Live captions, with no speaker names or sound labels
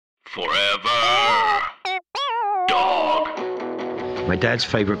Forever. Dog. My dad's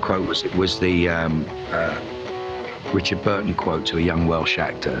favorite quote was the Richard Burton quote to a young Welsh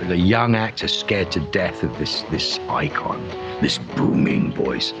actor. The young actor scared to death of this icon, this booming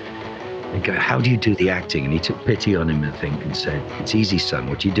voice. They go, how do you do the acting? And he took pity on him, I think, and said, it's easy, son.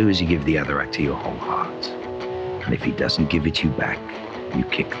 What you do is you give the other actor your whole heart. And if he doesn't give it you back, you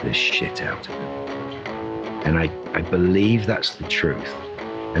kick the shit out of him. And I believe that's the truth.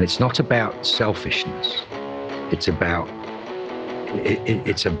 And it's not about selfishness. It's about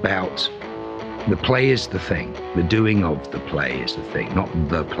the play is the thing. The doing of the play is the thing. Not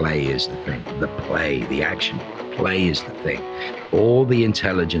the play is the thing. The play, the action, the play is the thing. All the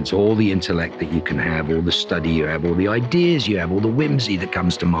intelligence, all the intellect that you can have, all the study you have, all the ideas you have, all the whimsy that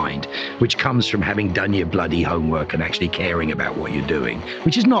comes to mind, which comes from having done your bloody homework and actually caring about what you're doing,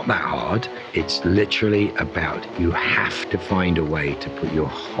 which is not that hard. It's literally about you have to find a way to put your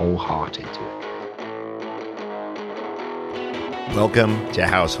whole heart into it. Welcome to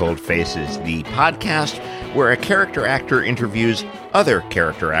Household Faces, the podcast where a character actor interviews other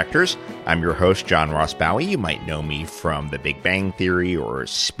character actors. I'm your host, John Ross Bowie. You might know me from The Big Bang Theory or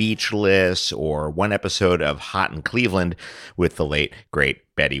Speechless or one episode of Hot in Cleveland with the late, great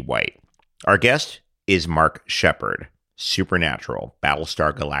Betty White. Our guest is Mark Sheppard. Supernatural,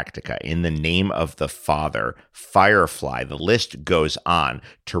 Battlestar Galactica, In the Name of the Father, Firefly, the list goes on.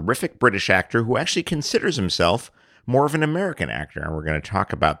 Terrific British actor who actually considers himself more of an American actor, and we're going to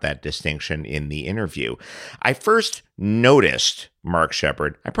talk about that distinction in the interview. I first noticed Mark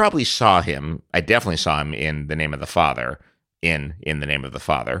Sheppard. I definitely saw him in The Name of the Father, in The Name of the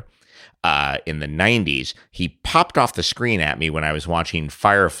Father, in the 90s. He popped off the screen at me when I was watching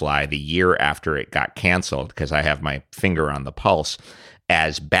Firefly the year after it got canceled, because I have my finger on the pulse,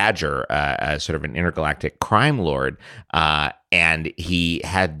 as Badger, as sort of an intergalactic crime lord, and he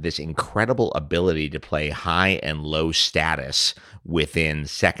had this incredible ability to play high and low status within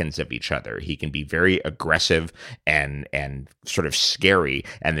seconds of each other. He can be very aggressive and sort of scary,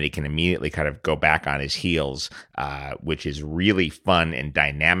 and then he can immediately kind of go back on his heels, which is really fun and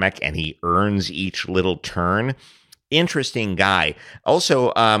dynamic, and he earns each little turn. Interesting guy.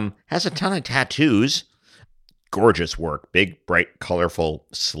 Also has a ton of tattoos. Gorgeous work, big, bright, colorful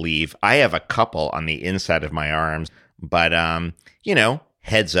sleeve. I have a couple on the inside of my arms, but,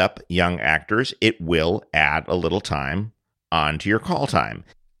 heads up, young actors, it will add a little time onto your call time.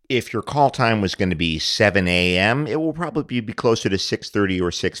 If your call time was going to be 7 a.m., it will probably be closer to 6:30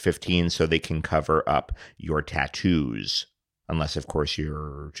 or 6:15 so they can cover up your tattoos. Unless, of course,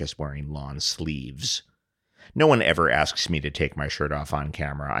 you're just wearing lawn sleeves. No one ever asks me to take my shirt off on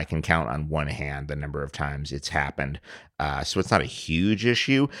camera. I can count on one hand the number of times it's happened. So it's not a huge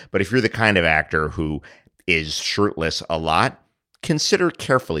issue. But if you're the kind of actor who is shirtless a lot, consider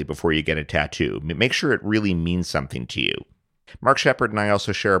carefully before you get a tattoo. Make sure it really means something to you. Mark Sheppard and I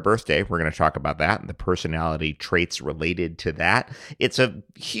also share a birthday. We're going to talk about that and the personality traits related to that. It's a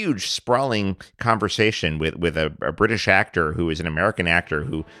huge, sprawling conversation with a British actor who is an American actor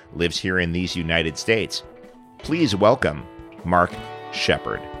who lives here in these United States. Please welcome Mark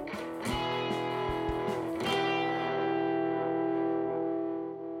Sheppard.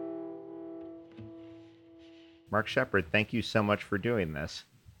 Mark Sheppard, thank you so much for doing this.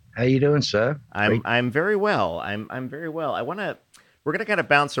 How you doing, sir? I'm very well. I'm very well. We're gonna kind of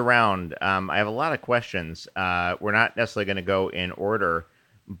bounce around. I have a lot of questions. We're not necessarily going to go in order,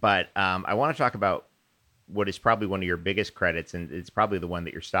 but I want to talk about what is probably one of your biggest credits, and it's probably the one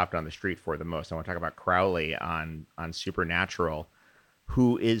that you're stopped on the street for the most. I want to talk about Crowley on Supernatural,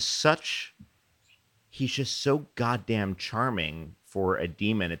 who is he's just so goddamn charming for a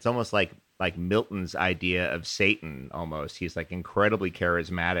demon. It's almost like Milton's idea of Satan, almost. He's like incredibly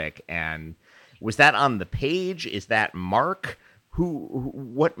charismatic. And was that on the page? Is that Mark?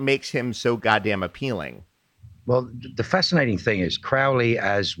 What makes him so goddamn appealing? Well, the fascinating thing is Crowley,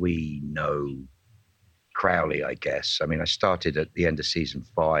 as we know Crowley, I guess. I mean, I started at the end of season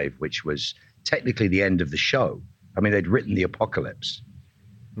 5, which was technically the end of the show. I mean, they'd written the apocalypse.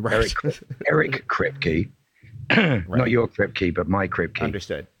 Right. Eric Kripke, right. Not your Kripke, but my Kripke.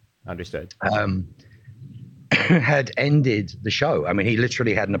 Understood. Had ended the show. I mean, he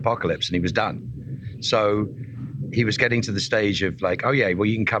literally had an apocalypse and he was done. So he was getting to the stage of like, oh yeah, well,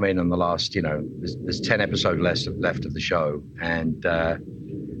 you can come in on the last, there's 10 episodes left of the show. And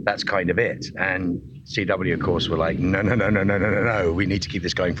that's kind of it. And CW, of course, were like, no. We need to keep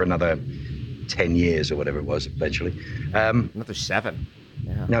this going for another 10 years or whatever it was eventually. Another 7.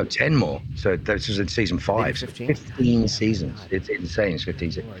 Yeah. No, 10 more. So this was in season 5. 15 seasons. God. It's insane. It's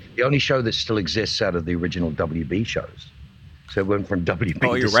 15 seasons. The only show that still exists out of the original WB shows. So it went from WB.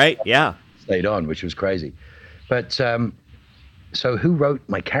 Oh, you're right. Yeah. Stayed on, which was crazy. But so who wrote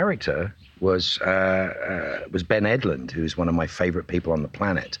my character was Ben Edlund, who's one of my favorite people on the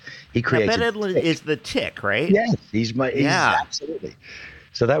planet. He created. Now, Ben Edlund is the Tick, right? Yes, he's absolutely.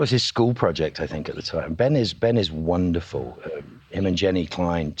 So that was his school project, I think, at the time. Ben is wonderful. Him and Jenny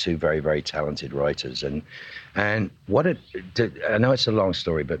Klein, two very, very talented writers. And I know it's a long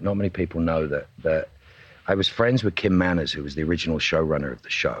story, but not many people know that I was friends with Kim Manners, who was the original showrunner of the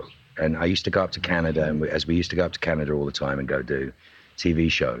show. And I used to go up to Canada, and as we used to go up to Canada all the time and go do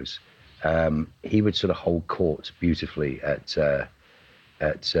TV shows, he would sort of hold court beautifully at the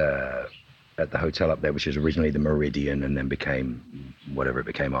hotel up there, which was originally the Meridian and then became whatever it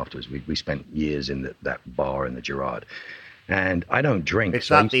became afterwards. We spent years in that bar in the Girard. And I don't drink. It's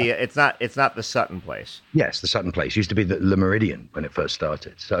not the Sutton place. Yes, the Sutton place used to be the Meridian when it first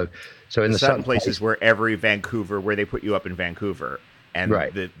started. So in the Sutton place is where where they put you up in Vancouver, and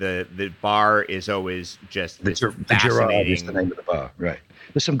right. the bar is always just the fascinating. Girard is the name of the bar, right?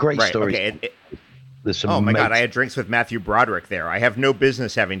 There's some great stories. Okay. There's some oh my God! I had drinks with Matthew Broderick there. I have no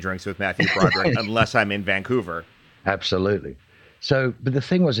business having drinks with Matthew Broderick unless I'm in Vancouver. Absolutely. So, but the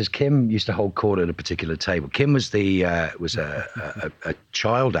thing was, Kim used to hold court at a particular table. Kim was a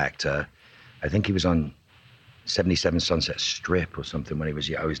child actor. I think he was on 77 Sunset Strip or something when he was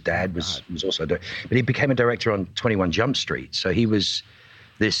young. His dad was also, but he became a director on 21 Jump Street. So he was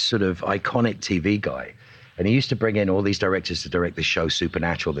this sort of iconic TV guy. And he used to bring in all these directors to direct the show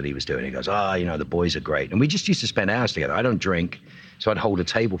Supernatural that he was doing. He goes, the boys are great. And we just used to spend hours together. I don't drink, so I'd hold a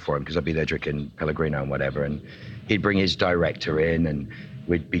table for him because I'd be there drinking Pellegrino and whatever. And he'd bring his director in and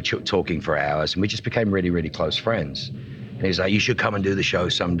we'd be talking for hours. And we just became really, really close friends. And he's like, you should come and do the show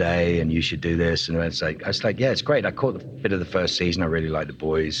someday and you should do this. And I was like, yeah, it's great. I caught a bit of the first season. I really liked the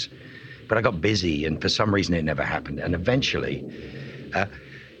boys. But I got busy and for some reason it never happened. And eventually...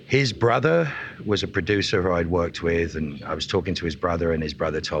 his brother was a producer who I'd worked with, and I was talking to his brother, and his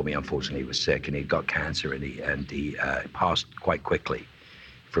brother told me, unfortunately, he was sick, and he'd got cancer, and he passed quite quickly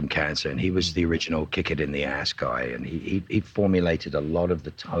from cancer. And he was the original kick it in the ass guy, and he formulated a lot of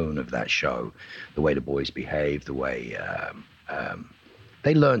the tone of that show, the way the boys behaved, the way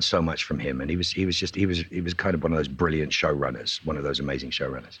they learned so much from him, and he was kind of one of those brilliant showrunners, one of those amazing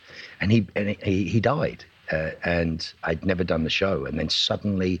showrunners, and he died. And I'd never done the show, and then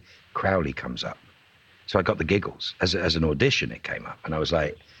suddenly Crowley comes up. So I got the giggles. As an audition, it came up, and I was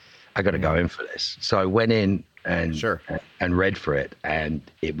like, I got to go in for this. So I went in and read for it, and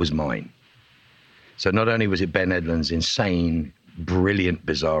it was mine. So not only was it Ben Edlund's insane, brilliant,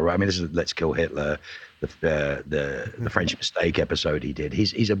 bizarre, I mean, this is Let's Kill Hitler, the French Mistake episode he did.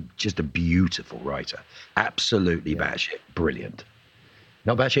 He's just a beautiful writer, absolutely batshit brilliant.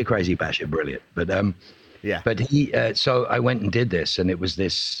 Not batshit crazy, batshit brilliant, but yeah. But so I went and did this, and it's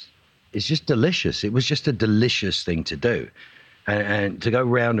just delicious. It was just a delicious thing to do. And to go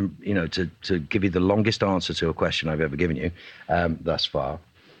around and, to give you the longest answer to a question I've ever given you thus far,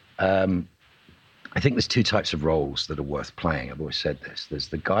 I think there's two types of roles that are worth playing. I've always said this. There's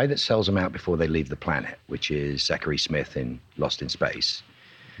the guy that sells them out before they leave the planet, which is Zachary Smith in Lost in Space.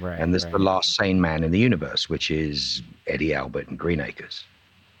 Right, and there's the last sane man in the universe, which is Eddie Albert in Green Acres.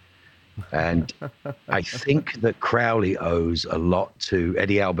 And I think that Crowley owes a lot to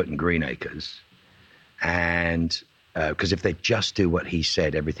Eddie Albert and Green Acres. And because if they just do what he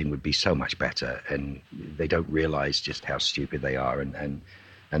said, everything would be so much better. And they don't realize just how stupid they are. And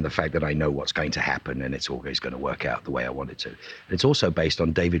the fact that I know what's going to happen and it's always going to work out the way I want it to. And it's also based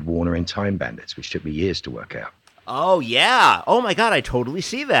on David Warner in Time Bandits, which took me years to work out. Oh, yeah. Oh, my God. I totally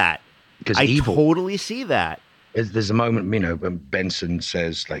see that. Because totally see that. There's a moment, when Benson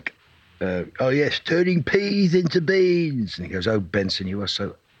says, like, oh, yes, turning peas into beans. And he goes, oh, Benson, you are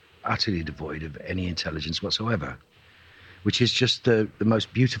so utterly devoid of any intelligence whatsoever, which is just the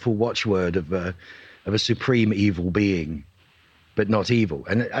most beautiful watchword of a supreme evil being, but not evil.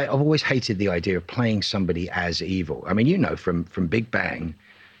 And I've always hated the idea of playing somebody as evil. I mean, from Big Bang,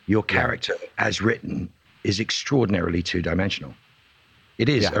 your character, as written, is extraordinarily two-dimensional. It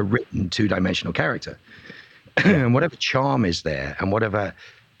is a written two-dimensional character. And whatever charm is there and whatever...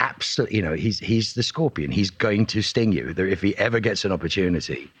 Absolutely, he's the Scorpion. He's going to sting you. If he ever gets an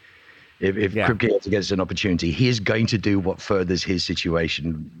opportunity, if Kripke gets an opportunity, he is going to do what furthers his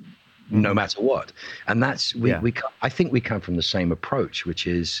situation, no matter what. And that's I think we come from the same approach, which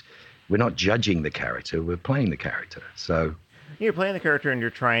is we're not judging the character, we're playing the character. So you're playing the character, and you're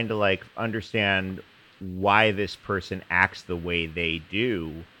trying to understand why this person acts the way they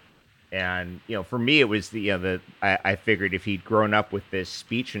do. And, for me, it was I figured if he'd grown up with this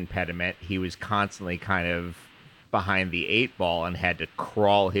speech impediment, he was constantly kind of behind the 8 ball and had to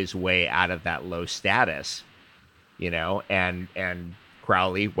crawl his way out of that low status, and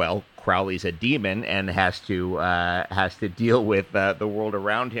Crowley's a demon and has to deal with the world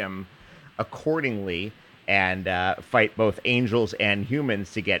around him accordingly, and fight both angels and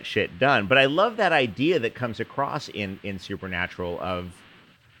humans to get shit done. But I love that idea that comes across in Supernatural of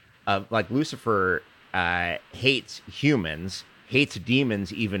like Lucifer hates humans, hates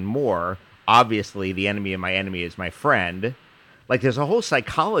demons even more. Obviously, the enemy of my enemy is my friend. Like, there's a whole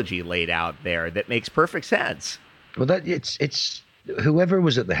psychology laid out there that makes perfect sense. Well, that it's whoever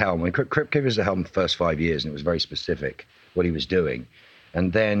was at the helm. When Kripke was at the helm the first 5 years, and it was very specific what he was doing.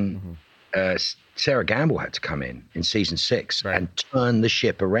 And then Sarah Gamble had to come in season 6 and turn the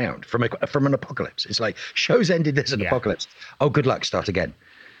ship around from an apocalypse. It's like, shows ended as an apocalypse. Oh, good luck, start again.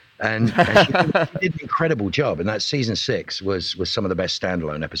 And she did an incredible job. And that season 6 was some of the best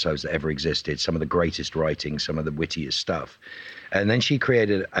standalone episodes that ever existed, some of the greatest writing, some of the wittiest stuff. And then she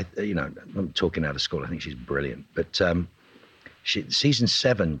created, I'm talking out of school, I think she's brilliant. But season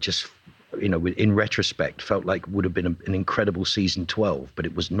 7 just, in retrospect, felt like would have been an incredible season 12, but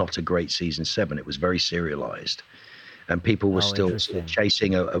it was not a great season 7. It was very serialized. And people were still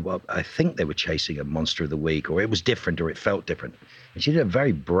chasing I think they were chasing a monster of the week, or it was different, or it felt different. And she did a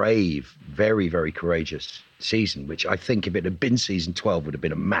very brave, very, very courageous season, which I think if it had been season 12 would have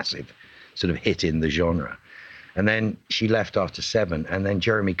been a massive sort of hit in the genre. And then she left after 7. And then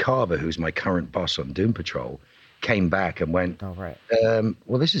Jeremy Carver, who's my current boss on Doom Patrol, came back and went,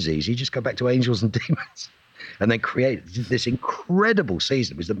 well, this is easy. Just go back to Angels and Demons. And then create this incredible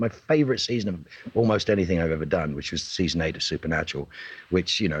season. It was my favorite season of almost anything I've ever done, which was season 8 of Supernatural,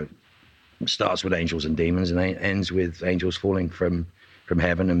 which, starts with Angels and Demons and ends with angels falling from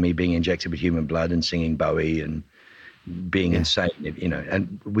heaven and me being injected with human blood and singing Bowie and being insane,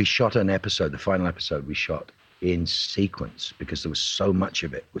 And we shot an episode, the final episode we shot in sequence because there was so much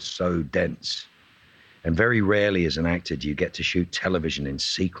of it, was so dense. And very rarely as an actor do you get to shoot television in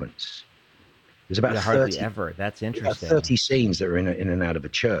sequence. There's about 30, hardly ever. That's interesting. 30 scenes that are in and out of a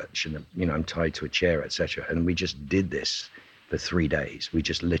church, and I'm tied to a chair, etc. And we just did this for 3 days. We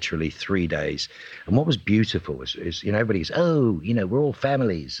just literally 3 days. And what was beautiful is everybody's, we're all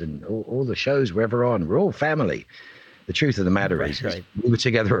families, and all the shows we're ever on, we're all family. The truth of the matter is we were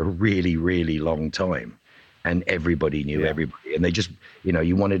together a really, really long time, and everybody knew everybody. And they just,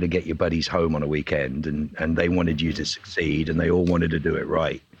 you wanted to get your buddies home on a weekend, and they wanted you to succeed, and they all wanted to do it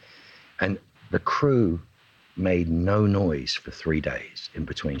right. And the crew made no noise for 3 days in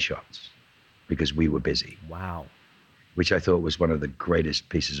between shots because we were busy. Wow. Which I thought was one of the greatest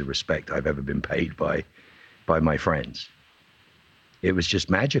pieces of respect I've ever been paid by my friends. It was just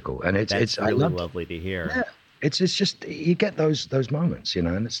magical. And it's really lovely to hear. Yeah. It's just, you get those moments,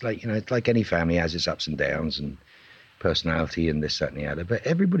 and it's like, it's like any family has its ups and downs and personality and this, that, and the other, but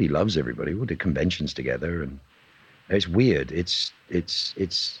everybody loves everybody. We'll do conventions together, and it's weird. It's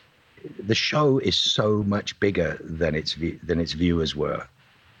the show is so much bigger than its viewers were.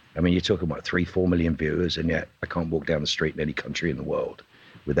 I mean, you're talking about 3-4 million viewers, and yet I can't walk down the street in any country in the world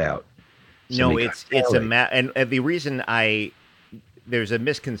without. No, it's and the reason there's a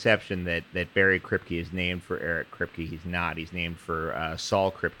misconception that Barry Kripke is named for Eric Kripke. He's not. He's named for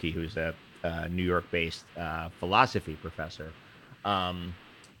Saul Kripke, who's a New York-based philosophy professor.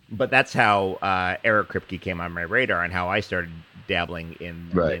 But that's how Eric Kripke came on my radar, and how I started dabbling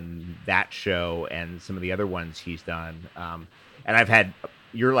in that show and some of the other ones he's done. And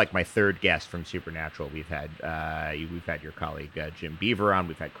you're like my third guest from Supernatural. We've had your colleague Jim Beaver on.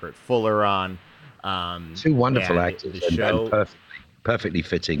 We've had Kurt Fuller on. 2 wonderful actors. The show, perfectly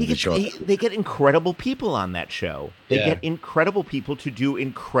fitting the shot. They get incredible people on that show. They get incredible people to do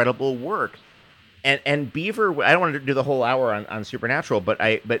incredible work. And Beaver, I don't want to do the whole hour on Supernatural,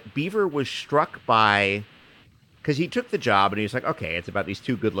 but Beaver was struck by, because he took the job and he was like, okay, it's about these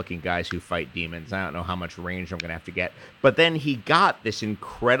 2 good-looking guys who fight demons. I don't know how much range I'm going to have to get. But then he got all this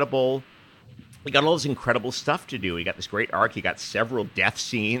incredible stuff to do. He got this great arc. He got several death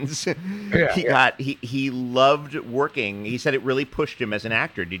scenes. He loved working. He said it really pushed him as an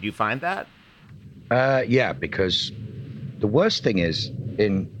actor. Did you find that? Yeah, because the worst thing is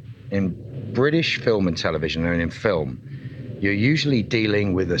in British film and television, and in film, you're usually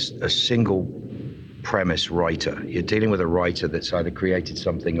dealing with a single premise writer. You're dealing with a writer that's either created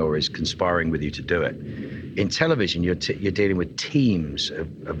something or is conspiring with you to do it. In television, you're dealing with teams of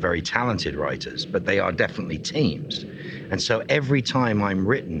very talented writers, but they are definitely teams. And so every time I'm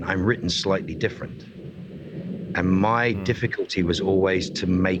written slightly different. And my difficulty was always to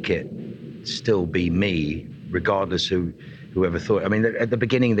make it still be me, regardless whoever thought. I mean, at the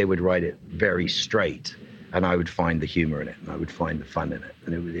beginning, they would write it very straight. and I would find the humor in it, and I would find the fun in it,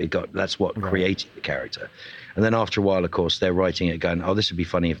 and that's what created the character. And then after a while, of course, they're writing it going, oh, this would be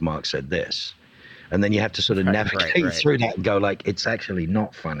funny if Mark said this. And then you have to sort of navigate through that and go like, it's actually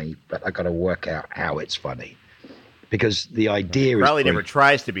not funny, but I got to work out how it's funny. Because the idea is probably never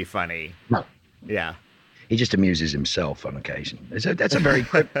tries to be funny. No. Yeah. He just amuses himself on occasion. That's a very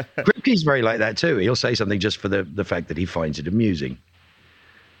Kripke's very like that too. He'll say something just for the fact that he finds it amusing.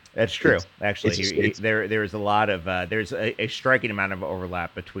 That's true. Actually, there's a lot of there's a striking amount of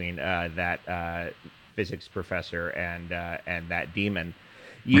overlap between that physics professor and that demon.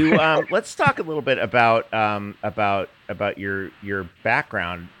 You let's talk a little bit about your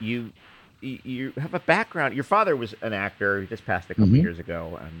background. You have a background. Your father was an actor. He just passed a couple years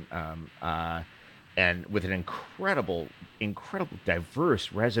ago, and with an incredible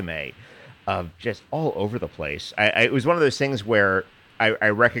diverse resume of just all over the place. It was one of those things where I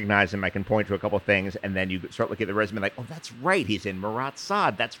recognize him. I can point to a couple of things, and then you start looking at the resume like, oh, that's right. He's in Marat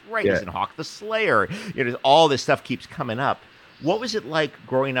Sade. That's right. Yeah. He's in Hawk the Slayer. All this stuff keeps coming up. What was it like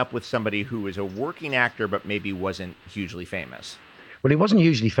growing up with somebody who was a working actor but maybe wasn't hugely famous? Well, he wasn't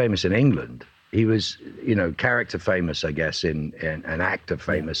hugely famous in England. He was, character famous, I guess, in an actor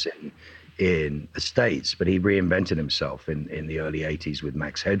famous in the States. But he reinvented himself in the early 80s with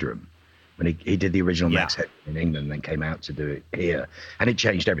Max Headroom. When he did the original Max Headroom in England and then came out to do it here. And it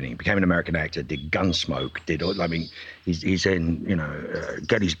changed everything. He became an American actor, did Gunsmoke, he's in,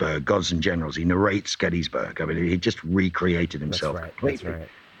 Gettysburg, Gods and Generals. He narrates Gettysburg. I mean, he just recreated himself completely. That's right.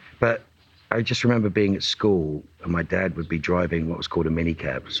 But I just remember being at school and my dad would be driving what was called a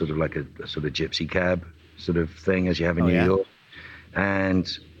minicab, sort of like a sort of gypsy cab sort of thing as you have in New York. And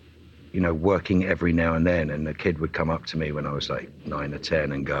working every now and then, and the kid would come up to me when I was like 9 or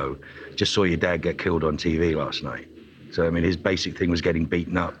 10 and go, just saw your dad get killed on TV last night. So, I mean, his basic thing was getting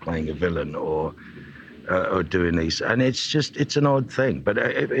beaten up, playing a villain or doing these. And it's an odd thing, but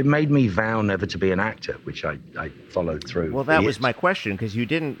it made me vow never to be an actor, which I followed through. Well, that was my question, because you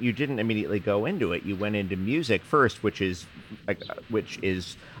didn't immediately go into it. You went into music first, which is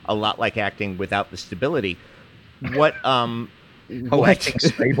a lot like acting without the stability. What,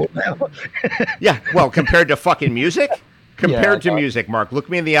 acting's stable now. Yeah, well, compared to fucking music? Compared to music, Mark, look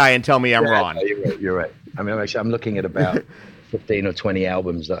me in the eye and tell me I'm wrong. You're right. I mean, I'm looking at about 15 or 20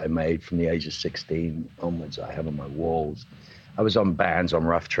 albums that I made from the age of 16 onwards I have on my walls. I was on bands on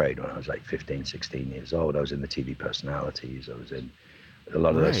Rough Trade when I was like 15, 16 years old. I was in the TV Personalities. I was in a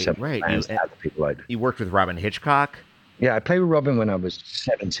lot of those bands that people like. You worked with Robin Hitchcock? Yeah, I played with Robin when I was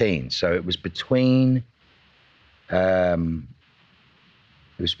 17. So it was between...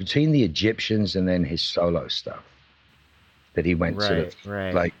 It was between the Egyptians and then his solo stuff that he went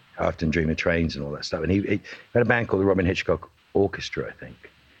like After and Dream of Trains and all that stuff. And he had a band called the Robin Hitchcock Orchestra, I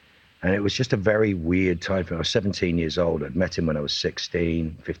think. And it was just a very weird time for me. I was 17 years old. I'd met him when I was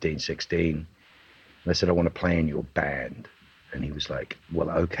 15, 16. And I said, I want to play in your band. And he was like,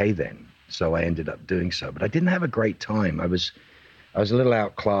 well, okay then. So I ended up doing so. But I didn't have a great time. I was a little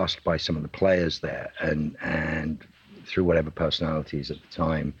outclassed by some of the players there. And through whatever personalities at the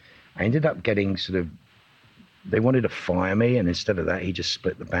time, I ended up getting they wanted to fire me, and instead of that, he just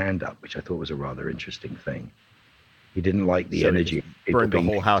split the band up, which I thought was a rather interesting thing. He didn't like the energy. Burned the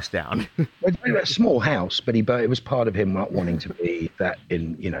whole house down. A small house, but it was part of him not wanting to be that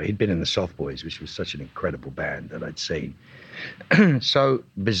he'd been in the Soft Boys, which was such an incredible band that I'd seen. So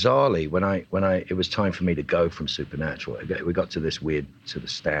bizarrely, when it was time for me to go from Supernatural, we got to this weird sort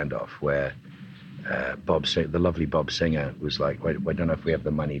of standoff where the lovely Bob Singer was like, I don't know if we have the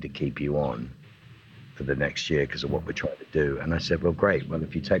money to keep you on for the next year because of what we're trying to do. And I said, well, great. Well,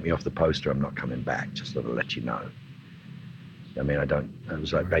 if you take me off the poster, I'm not coming back, just sort of let you know. I mean, I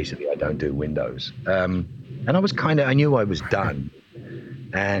don't do Windows. And I knew I was done.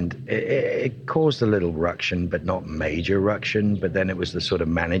 And it caused a little ruction, but not major ruction. But then it was the sort of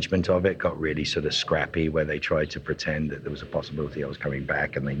management of it got really sort of scrappy, where they tried to pretend that there was a possibility I was coming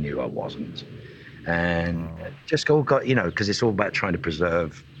back and they knew I wasn't. And just all got, because it's all about trying to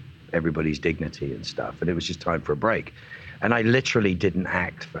preserve everybody's dignity and stuff. And it was just time for a break. And I literally didn't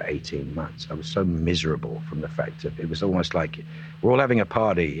act for 18 months. I was so miserable from the fact that it was almost like we're all having a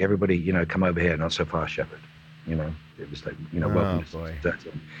party. Everybody, come over here, not so far, Sheppard. It was like, welcome to that.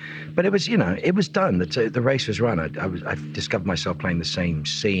 But it was, it was done. The race was run. I discovered myself playing the same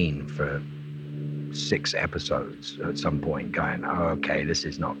scene for 6 episodes at some point, going, oh, okay, this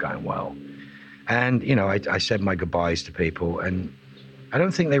is not going well. And, I said my goodbyes to people, and I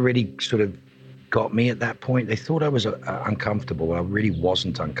don't think they really sort of got me at that point. They thought I was uncomfortable. I really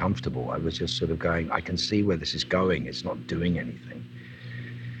wasn't uncomfortable. I was just sort of going, I can see where this is going. It's not doing anything.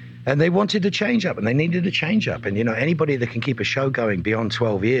 And they wanted to change up, and they needed a change up. And, anybody that can keep a show going beyond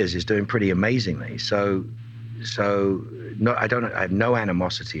 12 years is doing pretty amazingly. So no, I have no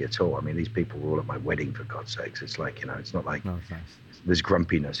animosity at all. I mean, these people were all at my wedding, for God's sakes. It's like, it's not like there's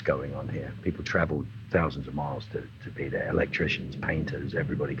grumpiness going on here. People traveled thousands of miles to be there. Electricians, painters,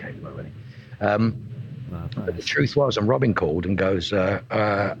 everybody came to my wedding. But the truth was, and Robin called and goes,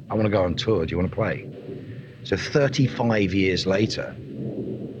 I want to go on tour. Do you want to play? So 35 years later,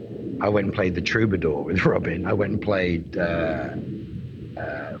 I went and played the Troubadour with Robin. I went and played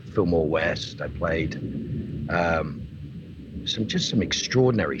Fillmore West. I played some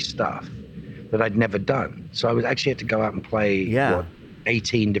extraordinary stuff that I'd never done. So I was actually had to go out and play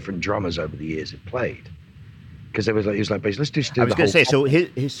 18 different drummers over the years had played. Because he was like, let's just do. I was going to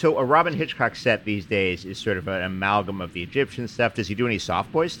say, so a Robin Hitchcock set these days is sort of an amalgam of the Egyptian stuff. Does he do any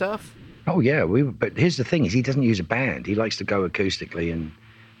soft boy stuff? Oh yeah, but here's the thing: is he doesn't use a band. He likes to go acoustically and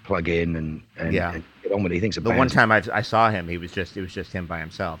plug in and get on with it. He thinks a band. The one time I saw him, it was just him by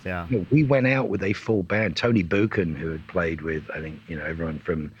himself. Yeah. We went out with a full band. Tony Buchan, who had played with, I think, everyone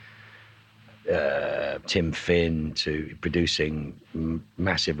from Tim Finn to producing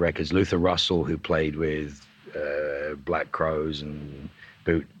massive records. Luther Russell, who played with Black Crows and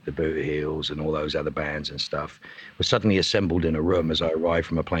the Boot Heels and all those other bands and stuff, was suddenly assembled in a room as I arrived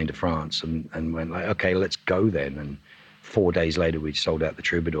from a plane to France and went like, okay, let's go then. And 4 days later, we sold out the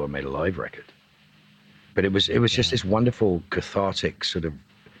Troubadour and made a live record. But it was just this wonderful cathartic sort of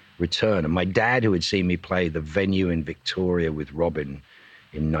return. And my dad, who had seen me play the venue in Victoria with Robin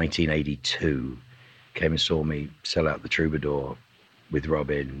in 1982, came and saw me sell out the Troubadour with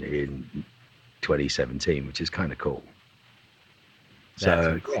Robin in 2017, which is kind of cool. That's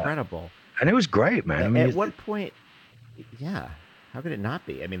incredible. And it was great, man. I mean, at what point, how could it not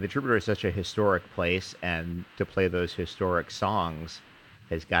be? I mean, the Troubadour is such a historic place, and to play those historic songs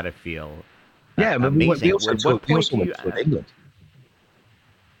has got to feel amazing. We also went to England.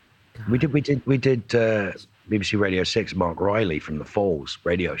 God. We did BBC Radio 6 Mark Riley from the Falls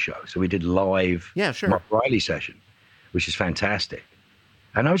radio show. So we did live Mark Riley session, which is fantastic.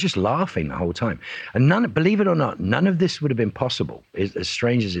 And I was just laughing the whole time. And believe it or not, none of this would have been possible, as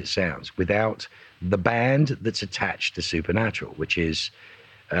strange as it sounds, without the band that's attached to Supernatural, which is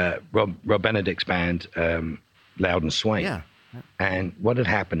Rob Benedict's band, Loud and Swain. Yeah. And what had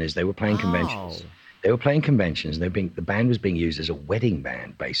happened is they were playing conventions. They were playing conventions. The band was being used as a wedding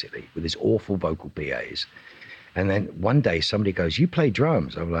band, basically, with these awful vocal PAs. And then one day somebody goes, "You play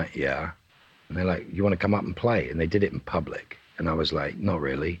drums?" I'm like, "Yeah." And they're like, "You want to come up and play?" And they did it in public. And I was like, "Not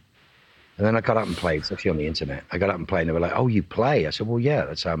really." And then I got up and played. It's actually on the internet. I got up and played, and they were like, "Oh, you play?" I said, "Well, yeah,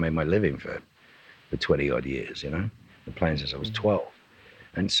 that's how I made my living for 20-odd years, Been playing since I was 12.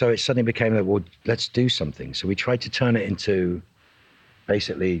 And so it suddenly became like, well, let's do something. So we tried to turn it into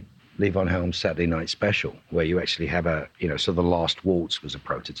basically Lee Von Helm's Saturday Night Special, where you actually have so The Last Waltz was a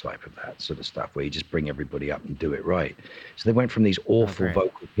prototype of that sort of stuff, where you just bring everybody up and do it right. So they went from these awful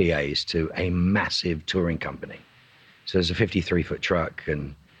vocal PAs to a massive touring company. So there's a 53-foot truck,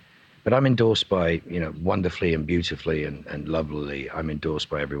 but I'm endorsed by, wonderfully and beautifully and lovelily, I'm endorsed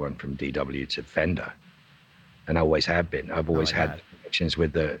by everyone from DW to Fender. And I always have been. I've always had connections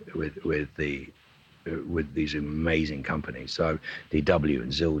with these amazing companies. So DW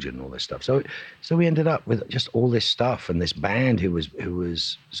and Zildjian and all this stuff. So we ended up with just all this stuff, and this band who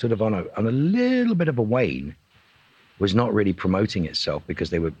was sort of on a little bit of a wane, was not really promoting itself because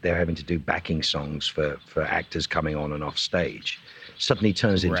they're having to do backing songs for actors coming on and off stage. Suddenly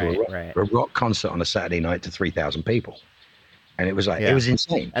turns into a rock concert on a Saturday night to 3,000 people. And it was like, it was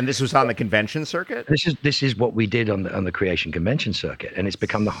insane. And this was on the convention circuit? This is what we did on the Creation Convention circuit. And it's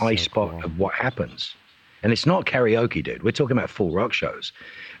become the high spot of what happens. And it's not karaoke, dude. We're talking about full rock shows.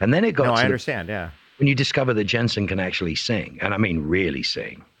 And then it got I understand, when you discover that Jensen can actually sing. And I mean, really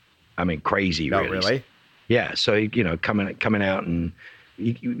sing. I mean, crazy, really. Oh, really? Yeah. So, coming out and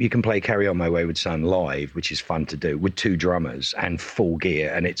you can play Carry On My Wayward Son live, which is fun to do, with 2 drummers and full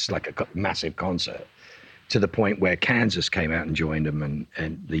gear. And it's like a massive concert. To the point where Kansas came out and joined them,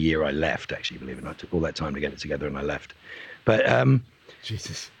 and the year I left, actually, believe it or not, took all that time to get it together, and I left. But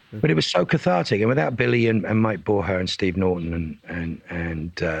Jesus. But it was so cathartic, and without Billy and Mike Borher and Steve Norton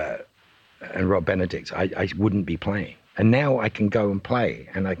and Rob Benedict, I wouldn't be playing. And now I can go and play,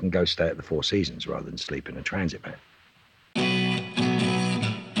 and I can go stay at the Four Seasons rather than sleep in a transit van.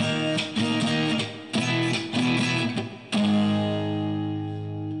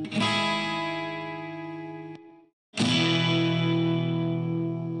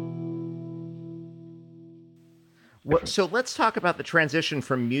 Well, so let's talk about the transition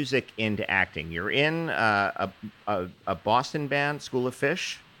from music into acting. You're in a Boston band, School of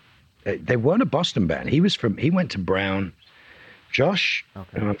Fish. They weren't a Boston band. He went to Brown. Josh,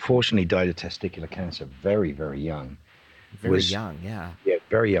 who unfortunately died of testicular cancer very, very young. Very young, yeah. Yeah,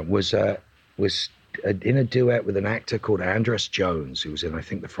 very young. Was in a duet with an actor called Andros Jones, who was in, I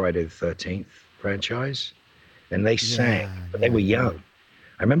think, the Friday the 13th franchise. And they sang, but they were young.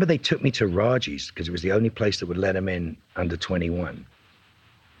 I remember they took me to Raji's because it was the only place that would let them in under 21.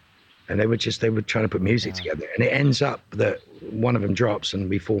 And they were trying to put music together. And it ends up that one of them drops and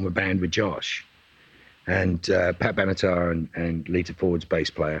we form a band with Josh. And Pat Benatar and Lita Ford's bass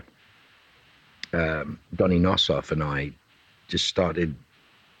player, Donnie Nossoff, and I just started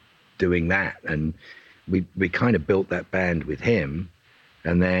doing that. And we kind of built that band with him.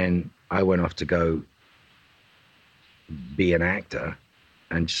 And then I went off to go be an actor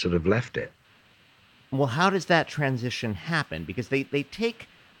and sort of left it. Well, how does that transition happen? Because they take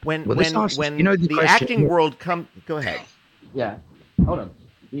when the acting world come. Go ahead. Yeah, hold on.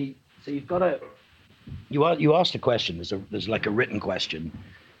 So you've got to. You asked a question. There's like a written question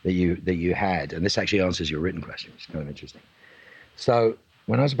that you had, and this actually answers your written question, which is kind of interesting. So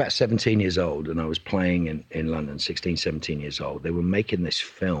when I was about 17 years old and I was playing in London, 16, 17 years old, they were making this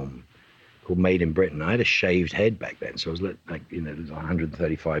film called Made in Britain. I had a shaved head back then, so I was like, a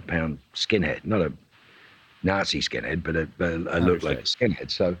 135-pound skinhead, not a Nazi skinhead, but I looked like a skinhead.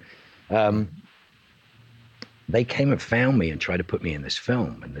 So they came and found me and tried to put me in this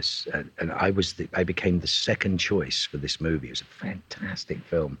film, and I became the second choice for this movie. It was a fantastic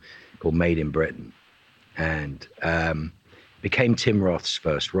film called Made in Britain, and became Tim Roth's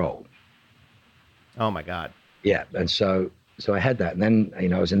first role. Oh my God! Yeah, and so I had that, and then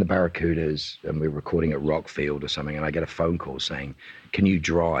I was in the Barracudas, and we were recording at Rockfield or something, and I get a phone call saying, "Can you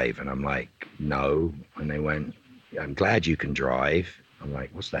drive?" And I'm like, "No," and they went, "I'm glad you can drive." I'm like,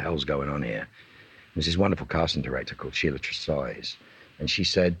 "What's the hell's going on here?" There's this wonderful casting director called Sheila Tresize, and she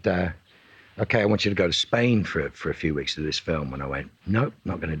said, "Okay, I want you to go to Spain for a few weeks to do this film." And I went, "Nope,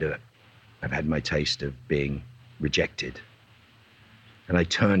 not going to do it. I've had my taste of being rejected." And I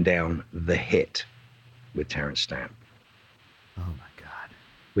turned down The Hit with Terence Stamp. Oh my God!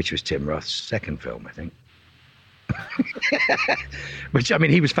 Which was Tim Roth's second film, I think. Which, I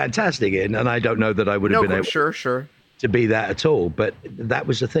mean, he was fantastic in, and I don't know that I would have been able to be that at all. But that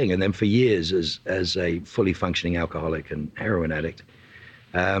was the thing. And then for years, as a fully functioning alcoholic and heroin addict,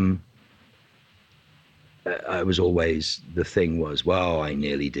 I was always, the thing was, well, I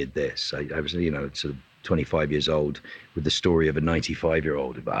nearly did this. I was, sort of 25 years old with the story of a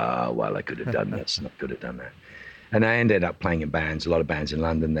 95-year-old. Well, I could have done this and I could have done that. And I ended up playing in bands, a lot of bands in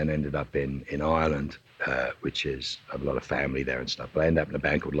London, then ended up in Ireland, which is, I have a lot of family there and stuff. But I ended up in a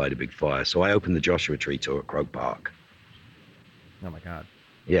band called Light a Big Fire. So I opened the Joshua Tree tour at Croke Park. Oh my God.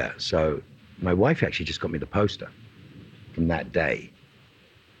 Yeah, so my wife actually just got me the poster from that day,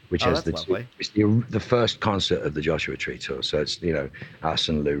 which has it's the first concert of the Joshua Tree tour. So it's, us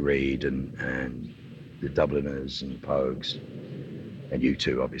and Lou Reed and the Dubliners and Pogues and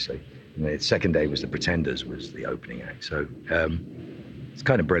U2, obviously. And the second day was the Pretenders, was the opening act. So it's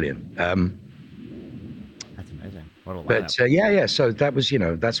kind of brilliant. That's amazing. What a lineup. But yeah. So that was,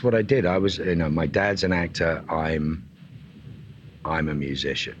 that's what I did. I was, my dad's an actor. I'm a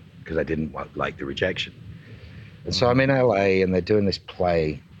musician because I didn't like the rejection. And so I'm in LA and they're doing this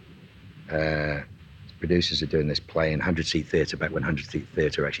play. Producers are doing this play in 100-seat theatre back when 100-seat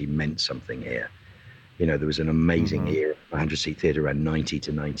theatre actually meant something here. There was an amazing era. 100-seat theatre around 90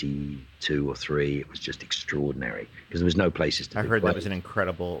 to 92 or 3. It was just extraordinary because there was no places to. I heard that was an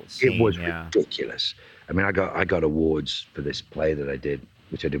incredible scene. It was ridiculous. I mean, I got awards for this play that I did,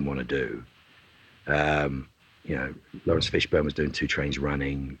 which I didn't want to do. Lawrence Fishburne was doing Two Trains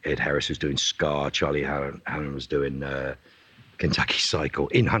Running. Ed Harris was doing Scar. Charlie Hannon was doing Kentucky Cycle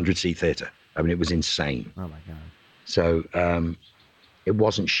in 100-seat theatre. I mean, it was insane. Oh my God! So. It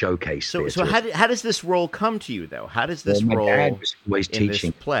wasn't showcase. So how does this role come to you, though? How does this role my dad was always teaching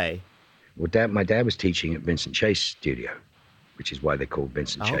this play? Well, my dad was teaching at Vincent Chase Studio, which is why they called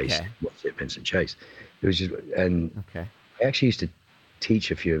Vincent Chase. What's it, Vincent Chase? It was just, I actually used to teach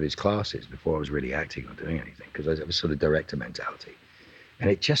a few of his classes before I was really acting or doing anything because I was sort of director mentality,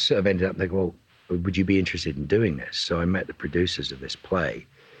 and it just sort of ended up like, well, would you be interested in doing this? So I met the producers of this play.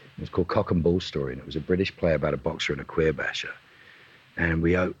 It was called Cock and Bull Story, and it was a British play about a boxer and a queer basher. And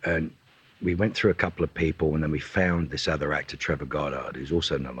we went through a couple of people, and then we found this other actor, Trevor Goddard, who's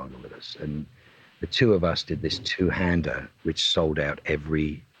also no longer with us. And the two of us did this two-hander, which sold out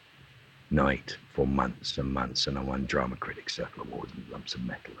every night for months and months. And I won Drama Critics Circle Awards and Lumps of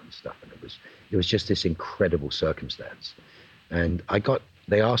Metal and stuff. And it was just this incredible circumstance. And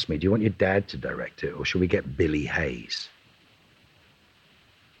they asked me, do you want your dad to direct it, or should we get Billy Hayes?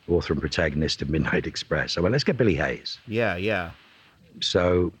 author and protagonist of Midnight Express. I went, let's get Billy Hayes. Yeah.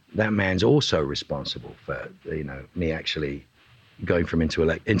 So that man's also responsible for, me actually going from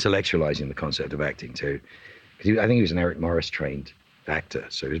intellectualizing the concept of acting to, because I think he was an Eric Morris trained actor.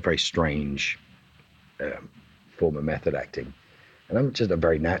 So it was a very strange form of method acting. And I'm just a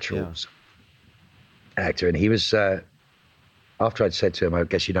very natural actor. And he was, after I'd said to him, I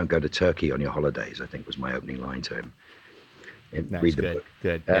guess you don't go to Turkey on your holidays, I think was my opening line to him. That's read the good. book.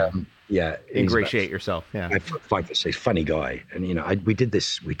 Good. Ingratiate yourself. Yeah. 5'6", funny guy. And, we did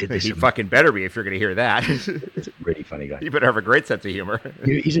this. He fucking better be if you're going to hear that. He's a really funny guy. You better have a great sense of humor.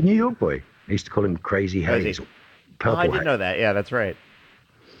 He's a New York boy. I used to call him Crazy Hayes. Oh, I didn't know that. Yeah, that's right.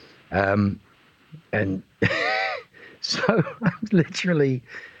 And so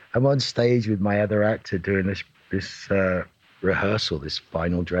I'm on stage with my other actor doing this rehearsal, this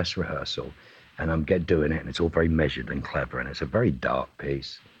final dress rehearsal, and I'm doing it, and it's all very measured and clever, and it's a very dark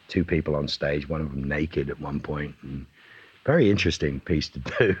piece. 2 people on stage, one of them naked at one point, and very interesting piece to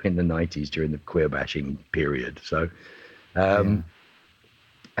do in the 90s during the queer bashing period. So,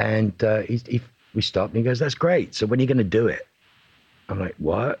 we stopped, and he goes, "That's great. So when are you going to do it?" I'm like,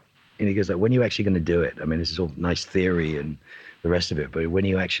 "What?" And he goes, "Like, when are you actually going to do it? I mean, this is all nice theory and the rest of it, but when are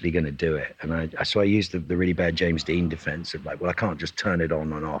you actually going to do it?" And I used the really bad James Dean defense of like, well, I can't just turn it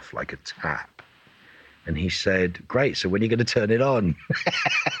on and off like a tap. And he said, "Great, so when are you going to turn it on?"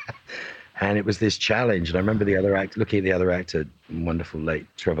 And it was this challenge. And I remember looking at the other actor, wonderful late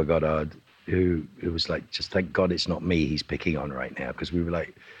Trevor Goddard, who was like, just thank God it's not me he's picking on right now, because we were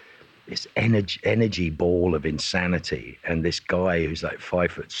like, this energy ball of insanity, and this guy who's like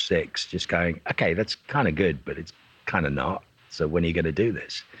 5'6", just going, okay, that's kind of good, but it's kind of not. So when are you going to do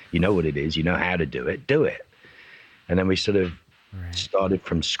this? You know what it is. You know how to do it. Do it. And then we sort of started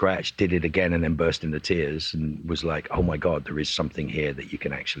from scratch, did it again, and then burst into tears and was like, oh my God, there is something here that you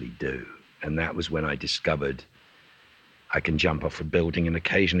can actually do. And that was when I discovered I can jump off a building, and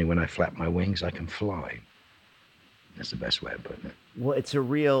occasionally when I flap my wings, I can fly. That's the best way of putting it. Well, it's a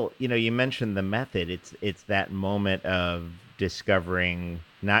real, you mentioned the method. It's that moment of discovering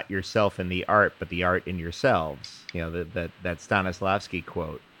not yourself in the art, but the art in yourselves. That Stanislavski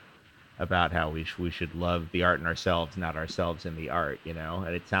quote about how we should love the art in ourselves, not ourselves in the art, and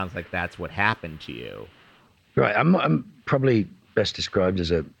it sounds like that's what happened to you. Right. I'm probably best described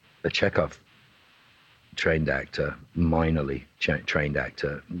as a Chekhov trained actor, minorly trained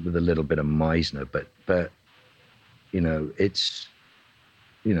actor with a little bit of Meisner, but it's,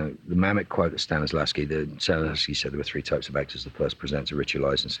 the Mamet quote of Stanislavski said there were 3 types of actors. The first presents a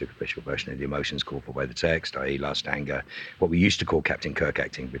ritualized and superficial version of the emotions called for by the text, i.e. lust, anger, what we used to call Captain Kirk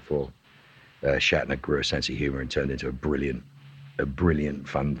acting before Shatner grew a sense of humor and turned into a brilliant,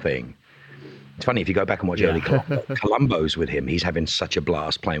 fun thing. It's funny, if you go back and watch early Columbo's with him, he's having such a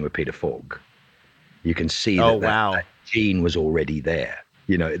blast playing with Peter Falk. You can see that gene was already there.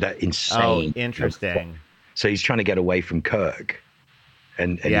 That insane. Oh, interesting. So he's trying to get away from Kirk,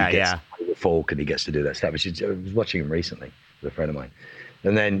 and he gets with Falk, and he gets to do that stuff. I was watching him recently with a friend of mine,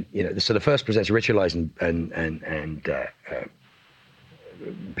 and then so the first presents a ritualized and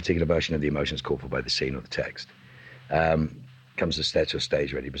particular version of the emotions called for by the scene or the text. Comes the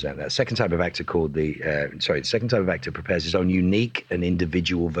stage ready to present that. Second type of actor the second type of actor prepares his own unique and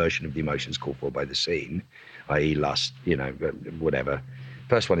individual version of the emotions called for by the scene, i.e. lust, whatever.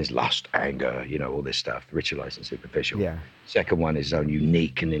 First one is lust, anger, all this stuff, ritualized and superficial. Yeah. Second one is his own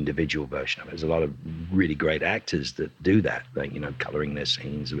unique and individual version of it. There's a lot of really great actors that do that, like, coloring their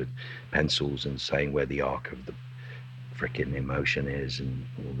scenes with pencils and saying where the arc of the freaking emotion is and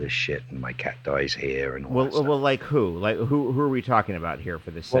all this shit, and my cat dies here and all that stuff. Well, like who? Like who are we talking about here for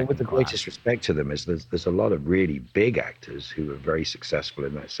this second with the class? greatest respect to them, is there's a lot of really big actors who are very successful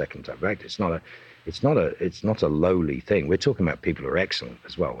in that second type of actor. It's not a lowly thing. We're talking about people who are excellent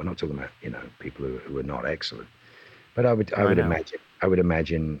as well. We're not talking about people who are not excellent. But I would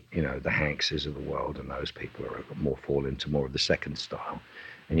imagine the Hankses of the world and those people are fall into more of the second style.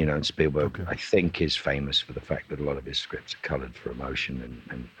 And Spielberg, I think, is famous for the fact that a lot of his scripts are colored for emotion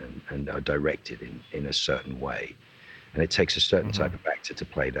and are directed in a certain way. And it takes a certain type of actor to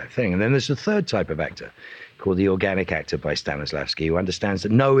play that thing. And then there's a third type of actor called the organic actor by Stanislavski, who understands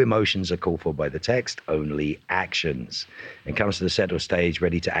that no emotions are called for by the text, only actions, and comes to the set or stage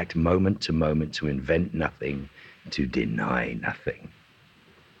ready to act moment to moment, to invent nothing, to deny nothing.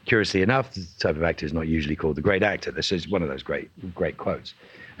 Curiously enough, the type of actor is not usually called the great actor. This is one of those great quotes.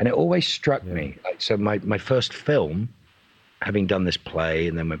 And it always struck me. So my first film, having done this play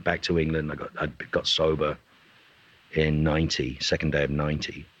and then went back to England, I got sober in 90, second day of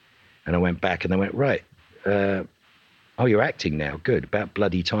 90. And I went back and I went, right, I'm "Oh, you're acting now. Good. About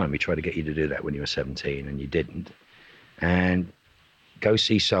bloody time. We tried to get you to do that when you were 17 and you didn't. And go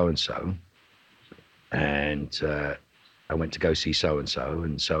see so-and-so." And I went to go see so-and-so,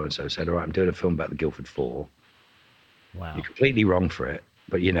 and so-and-so said, "All right, I'm doing a film about the Guildford Four. Wow. You're completely wrong for it,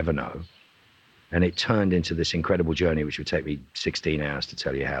 but you never know." And it turned into this incredible journey, which would take me 16 hours to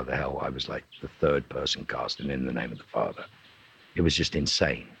tell you how the hell I was like the third person casting In the Name of the Father. It was just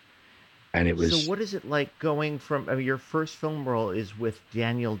insane. And it was... So what is it like going from, I mean, your first film role is with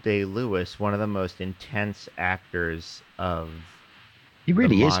Daniel Day-Lewis, one of the most intense actors of He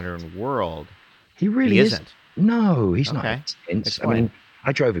really the is. modern world. He really He is. isn't. No, he's Okay. not intense. Explain. I mean,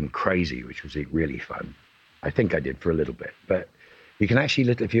 I drove him crazy, which was really fun. I think I did for a little bit, but you can actually,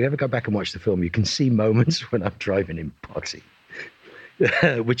 if you ever go back and watch the film, you can see moments when I'm driving him potty,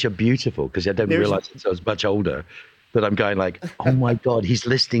 which are beautiful because I don't realize until I was much older that I'm going like, oh my God, he's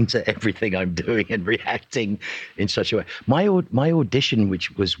listening to everything I'm doing and reacting in such a way. My audition,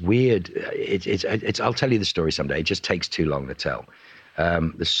 which was weird, it's I'll tell you the story someday. It just takes too long to tell.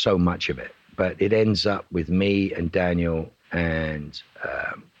 There's so much of it, but it ends up with me and Daniel and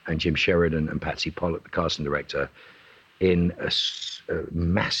Jim Sheridan and Patsy Pollock, the casting director, in a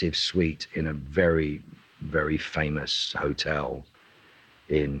massive suite in a very, very famous hotel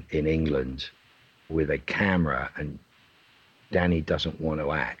in England with a camera. And Danny doesn't want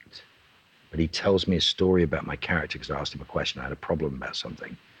to act, but he tells me a story about my character because I asked him a question. I had a problem about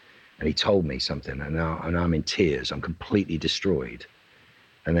something, and he told me something, and I'm in tears. I'm completely destroyed.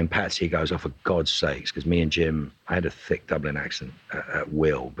 And then Patsy goes, "Oh, for God's sakes," because me and Jim, I had a thick Dublin accent at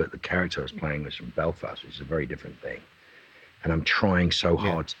will, but the character I was playing was from Belfast, which is a very different thing. And I'm trying so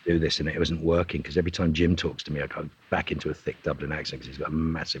hard to do this, and it wasn't working because every time Jim talks to me, I go back into a thick Dublin accent because he's got a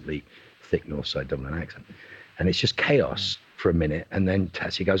massively thick North Side Dublin accent. And it's just chaos for a minute. And then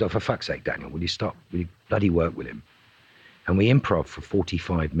Patsy goes, "Oh, for fuck's sake, Daniel, will you stop? Will you bloody work with him?" And we improv for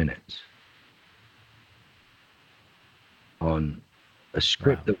 45 minutes on a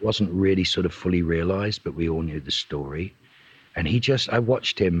script that wasn't really sort of fully realized, but we all knew the story. And I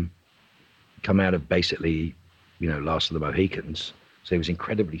watched him come out of basically, Last of the Mohicans. So he was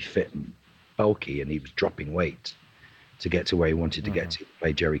incredibly fit and bulky, and he was dropping weight to get to where he wanted to get to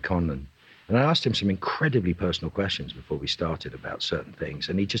play Jerry Conlon. And I asked him some incredibly personal questions before we started about certain things.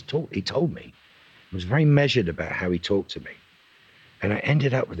 And he told me. He was very measured about how he talked to me. And I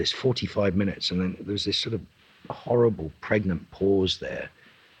ended up with this 45 minutes. And then there was this sort of horrible pregnant pause there.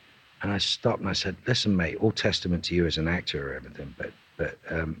 And I stopped and I said, "Listen, mate, all testament to you as an actor or everything, but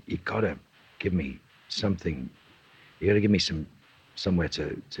you gotta give me something. You gotta give me somewhere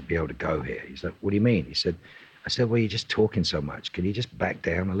to be able to go here." He's like, "What do you mean?" I said, "Well, you're just talking so much. Can you just back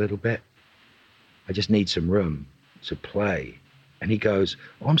down a little bit? I just need some room to play." And he goes,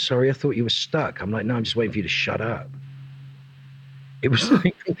 "Oh, I'm sorry, I thought you were stuck." I'm like, "No, I'm just waiting for you to shut up." It was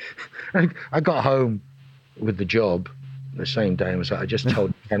like, I got home with the job the same day and was like, I just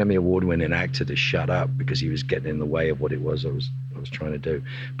told Academy Award winning actor to shut up because he was getting in the way of what it was I was trying to do.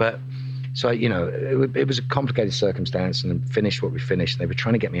 But so, it was a complicated circumstance, and then finished what we finished. They were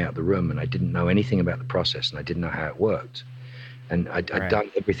trying to get me out of the room, and I didn't know anything about the process, and I didn't know how it worked. And I'd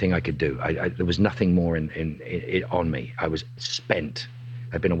done everything I could do. There was nothing more on me. I was spent.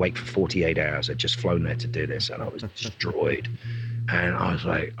 I'd been awake for 48 hours. I'd just flown there to do this, and I was destroyed. And I was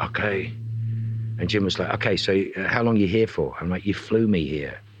like, okay. And Jim was like, "Okay, so how long are you here for?" I'm like, "You flew me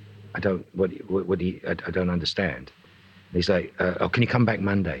here. I don't understand." And he's like, "Oh, can you come back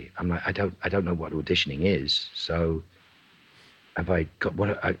Monday?" I'm like, I don't know what auditioning is. So have I got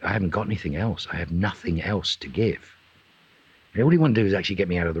I haven't got anything else. I have nothing else to give. And all he wanted to do is actually get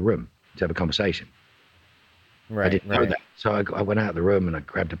me out of the room to have a conversation. Right. I didn't know that. So I went out of the room and I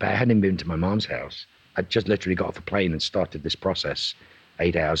grabbed a bag. I hadn't even been to my mom's house. I just literally got off a plane and started this process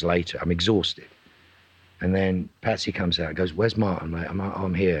 8 hours later. I'm exhausted. And then Patsy comes out and goes, "Where's Mark?" I'm like,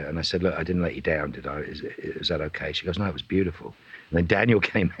 I'm here. And I said, "Look, I didn't let you down, did I? Is that okay?" She goes, "No, it was beautiful." And then Daniel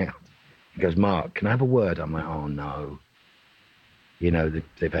came out. He goes, "Mark, can I have a word?" I'm like, "Oh, no."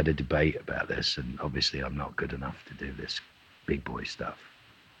 They've had a debate about this, and obviously I'm not good enough to do this big boy stuff.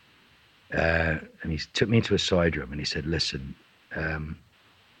 And he took me into a side room and he said, "Listen,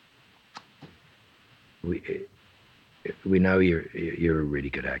 we know you're a really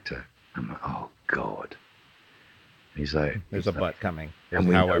good actor." I'm like, "Oh, God." He's like, "There's a but coming. There's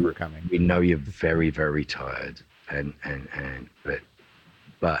however coming. We know you're very, very tired,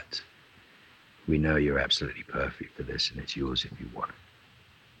 but we know you're absolutely perfect for this, and it's yours if you want it."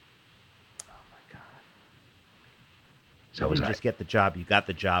 Oh my God! So you didn't just get the job; you got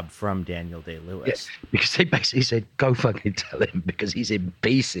the job from Daniel Day-Lewis. Yeah, because they basically said, "Go fucking tell him," because he's in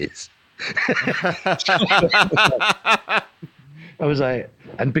pieces. I was like,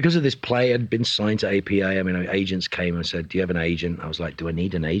 and because of this play had been signed to APA, I mean, agents came and said, do you have an agent? I was like, do I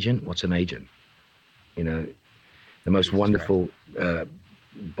need an agent? What's an agent? You know, the most wonderful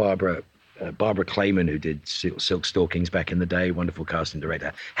Barbara Clayman, who did Silk Stockings back in the day, wonderful casting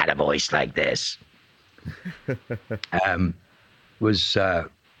director, had a voice like this.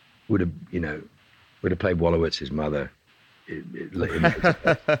 Would have played Wolowitz's mother.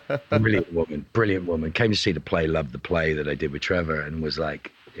 Brilliant woman. Came to see the play, loved the play that I did with Trevor, and was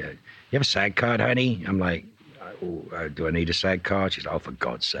like, "Yeah, you have a SAG card, honey?" I'm like, "Do I need a SAG card?" She's like, "Oh, for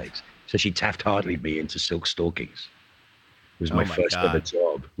God's sakes!" So she Taft-Hartley'd me into Silk Stockings. It was my first ever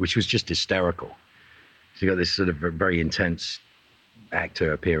job, which was just hysterical. So you got this sort of very intense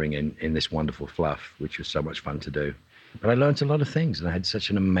actor appearing in this wonderful fluff, which was so much fun to do. But I learned a lot of things, and I had such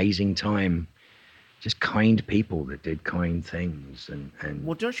an amazing time. Just kind people that did kind things, and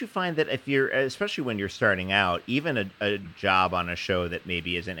well, don't you find that if you're, especially when you're starting out, even a job on a show that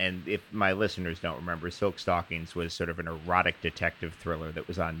maybe isn't, and if my listeners don't remember, Silk Stockings was sort of an erotic detective thriller that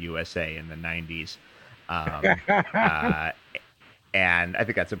was on USA in the 90s, and I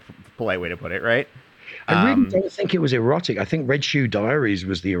think that's a polite way to put it, right? I really don't think it was erotic. I think Red Shoe Diaries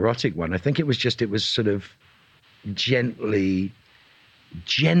was the erotic one. I think it was sort of gently.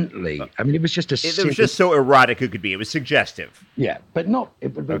 I mean, it was just it was just so erotic it could be. It was suggestive. Yeah, but not.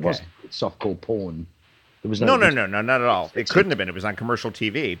 It wasn't softcore porn. There was no, not at all. It couldn't have been. It was on commercial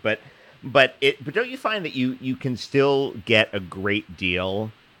TV. But don't you find that you can still get a great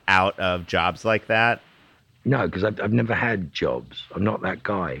deal out of jobs like that? No, because I've never had jobs. I'm not that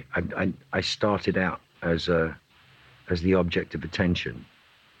guy. I started out as the object of attention.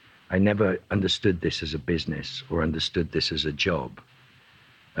 I never understood this as a business or understood this as a job.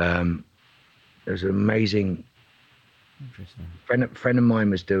 There's an amazing friend of mine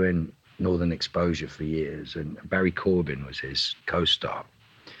was doing Northern Exposure for years, and Barry Corbin was his co-star.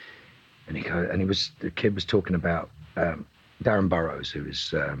 And the kid was talking about Darren Burroughs, who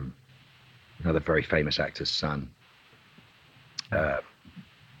is another very famous actor's son.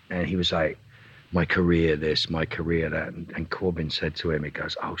 And he was like, my career this, my career that. And Corbin said to him, he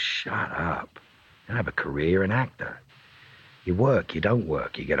goes, "Oh, shut up. You don't have a career, an actor. You work, you don't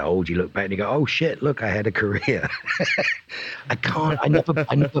work. You get old, you look back and you go, oh shit, look, I had a career." I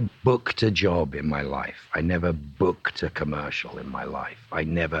never booked a job in my life. I never booked a commercial in my life.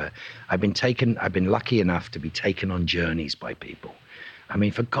 I've been lucky enough to be taken on journeys by people. I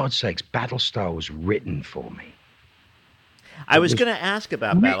mean, for God's sakes, Battlestar was written for me. I was going to ask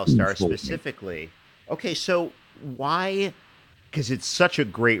about Battlestar specifically. Okay, so why? Because it's such a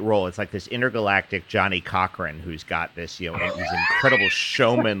great role. It's like this intergalactic Johnny Cochran who's got this, he's an incredible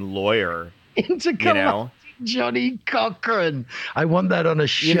showman lawyer. Intergalactic Johnny Cochran. I want that on a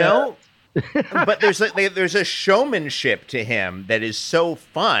shirt. But there's a showmanship to him that is so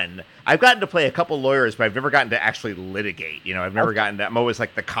fun. I've gotten to play a couple lawyers, but I've never gotten to actually litigate. I've never gotten to. I'm always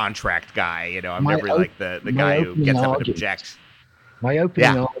like the contract guy. I'm never like the guy who gets up and objects. My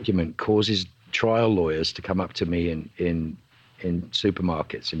opening argument causes trial lawyers to come up to me in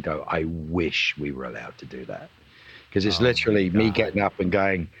supermarkets and go, "I wish we were allowed to do that," because it's literally me getting up and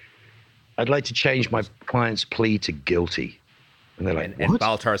going, "I'd like to change my client's plea to guilty." And they're like, and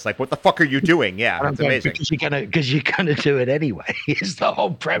Baltar's like, "What the fuck are you doing?" Yeah, that's amazing. Because you're gonna do it anyway. It's the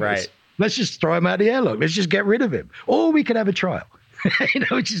whole premise. Right. Let's just throw him out the airlock. Let's just get rid of him, or we could have a trial.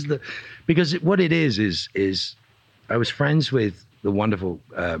 Which is because what it is I was friends with the wonderful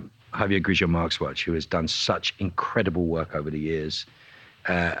Javier Grillo-Marxuach, who has done such incredible work over the years.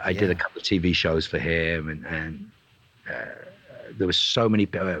 I did a couple of TV shows for him, and there was so many.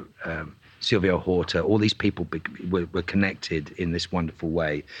 Silvio Horta, all these people were connected in this wonderful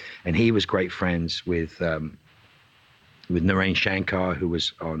way, and he was great friends with Narain Shankar, who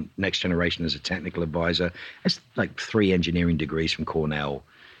was on Next Generation as a technical advisor. Has like 3 engineering degrees from Cornell.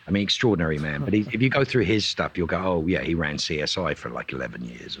 I mean, extraordinary man. But if you go through his stuff, you'll go, oh yeah, he ran CSI for like 11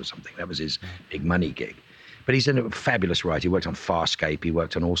 years or something. That was his big money gig. But he's a fabulous writer. He worked on Farscape. He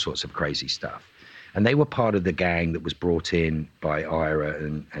worked on all sorts of crazy stuff. And they were part of the gang that was brought in by Ira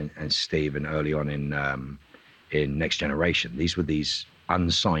and Steve, and early on in Next Generation. These were these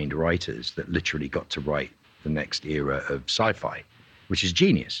unsigned writers that literally got to write the next era of sci-fi, which is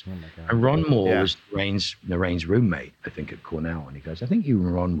genius. Oh my God. And Ron Moore was Narain's roommate, I think, at Cornell. And he goes, "I think you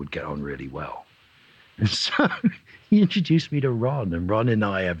and Ron would get on really well." And so he introduced me to Ron, and Ron and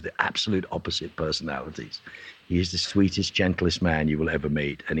I have the absolute opposite personalities. He is the sweetest, gentlest man you will ever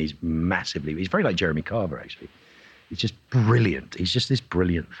meet, and he's very like Jeremy Carver, actually. He's just brilliant. He's just this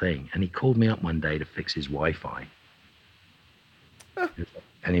brilliant thing. And he called me up one day to fix his Wi-Fi.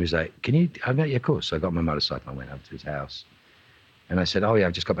 And he was like, can you, I'm like, yeah, of course. So I got my motorcycle and I went up to his house. And I said, oh, yeah,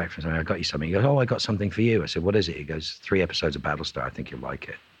 I've just got back from something. I got you something. He goes, oh, I got something for you. I said, what is it? He goes, 3 episodes of Battlestar. I think you'll like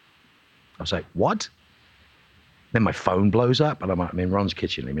it. I was like, what? Then my phone blows up. And I'm in Ron's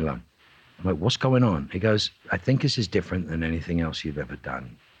kitchen. Leave me alone. I'm like, what's going on? He goes, I think this is different than anything else you've ever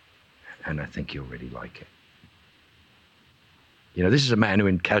done. And I think you'll really like it. You know, this is a man who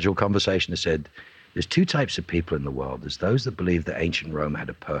in casual conversation has said, there's 2 types of people in the world. There's those that believe that ancient Rome had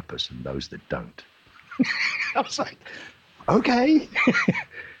a purpose and those that don't. I was like, okay.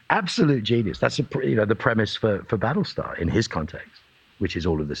 Absolute genius. That's the premise for Battlestar in his context, which is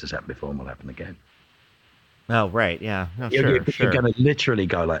all of this has happened before and will happen again. Oh, right. Yeah. No, You're sure. going to literally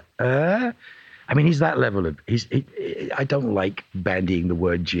go like, I mean, he's that level of, I don't like bandying the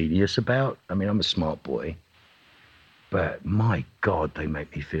word genius about. I mean, I'm a smart boy. But my God, they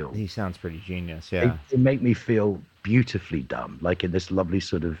make me feel. He sounds pretty genius, yeah. They make me feel beautifully dumb, like in this lovely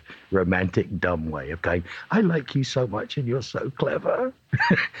sort of romantic dumb way of going, I like you so much and you're so clever.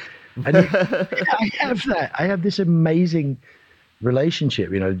 And I have that. I have this amazing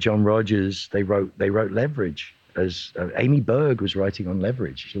relationship. You know, John Rogers, they wrote Leverage as Amy Berg was writing on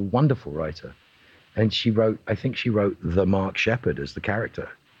Leverage. She's a wonderful writer. And I think she wrote the Mark Sheppard as the character.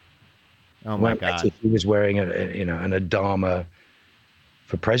 Oh my God! He was wearing an Adama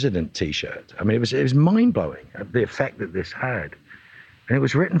for President T-shirt. I mean, it was mind blowing the effect that this had, and it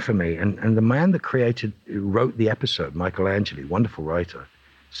was written for me. And the man that wrote the episode, Michelangelo, wonderful writer,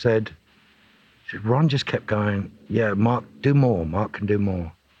 said, Ron just kept going, yeah, Mark, do more. Mark can do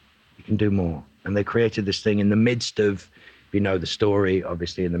more. You can do more. And they created this thing in the midst of, the story,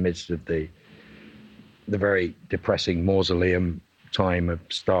 obviously in the midst of the very depressing mausoleum time of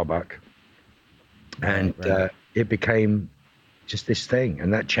Starbuck. And right. It became just this thing.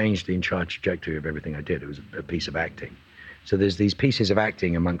 And that changed the entire trajectory of everything I did. It was a piece of acting. So there's these pieces of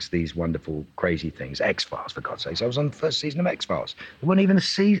acting amongst these wonderful, crazy things. X-Files, for God's sakes. I was on the first season of X-Files. They weren't even a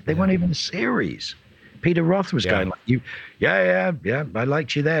series. Peter Roth was going like, yeah, I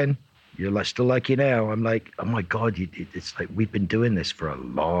liked you then. You're still like you now. I'm like, oh my God, it's like we've been doing this for a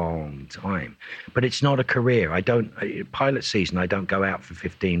long time. But it's not a career. Pilot season, I don't go out for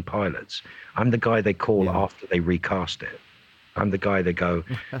 15 pilots. I'm the guy they call after they recast it. I'm the guy they go,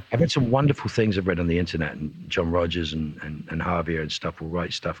 I've had some wonderful things I've read on the internet, and John Rogers and Javier and stuff will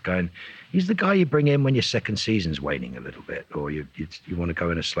write stuff going, he's the guy you bring in when your second season's waning a little bit, or you want to go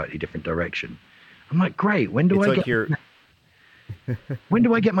in a slightly different direction. I'm like, great, when do I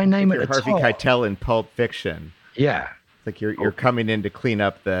get my name at the top? Harvey Keitel in Pulp Fiction. Yeah. It's like you're coming in to clean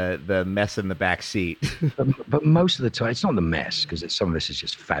up the mess in the back seat. but most of the time, it's not the mess, because some of this is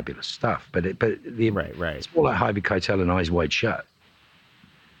just fabulous stuff. But right. It's more like Harvey Keitel and Eyes Wide Shut.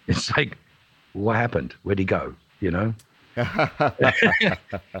 It's like, what happened? Where'd he go? But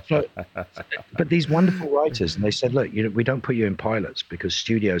these wonderful writers, and they said, look, we don't put you in pilots because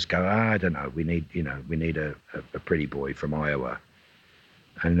studios go, I don't know, we need a pretty boy from Iowa.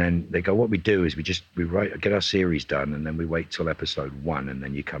 And then they go, what we do is we get our series done, and then we wait till episode 1, and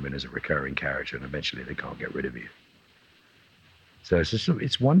then you come in as a recurring character, and eventually they can't get rid of you. So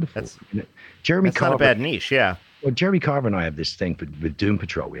it's wonderful. That's Jeremy Carver, not a bad niche, yeah. Well, Jeremy Carver and I have this thing with Doom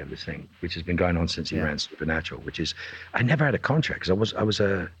Patrol. We have this thing which has been going on since he ran Supernatural, which is I never had a contract because I was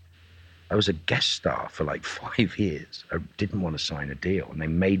a guest star for like 5 years. I didn't want to sign a deal, and they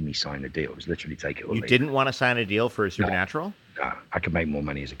made me sign a deal. It was literally take it or leave. You didn't want to sign a deal for Supernatural? No, I could make more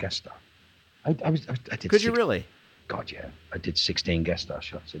money as a guest star. I did. Could you really? God, yeah. I did 16 guest star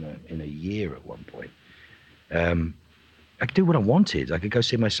shots in a year at one point. I could do what I wanted. I could go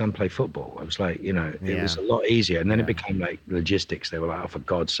see my son play football. I was like, it was a lot easier. And then it became like logistics. They were like, oh, for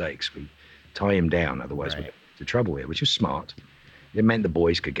God's sakes, we tie him down. Otherwise we get into trouble here, which was smart. It meant the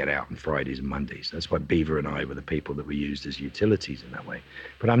boys could get out on Fridays and Mondays. That's why Beaver and I were the people that were used as utilities in that way.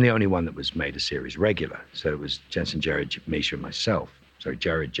 But I'm the only one that was made a series regular. So it was Jensen, Jared, Misha, and myself. Sorry,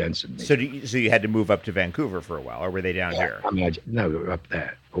 Jared, Jensen. So you had to move up to Vancouver for a while, or were they down here? I mean, no, up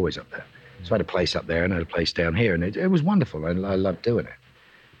there, always up there. So I had a place up there and I had a place down here, and it was wonderful. I loved doing it.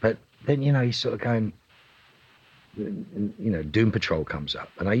 But then, he's sort of going, Doom Patrol comes up.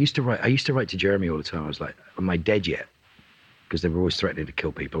 And I used to write to Jeremy all the time. I was like, am I dead yet? Because they were always threatening to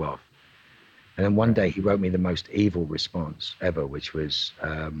kill people off. And then one day he wrote me the most evil response ever, which was,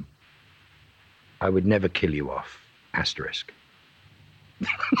 I would never kill you off, asterisk.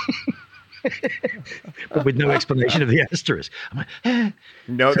 But with no explanation of the asterisk. I'm like,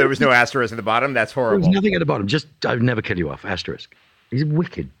 No, there was no asterisk at the bottom. That's horrible. There was nothing at the bottom. Just, I would never kill you off, asterisk. He's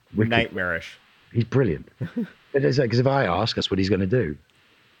wicked. Nightmarish. He's brilliant. Because if I ask, that's what he's going to do.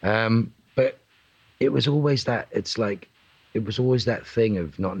 But it was always that. It's like, it was always that thing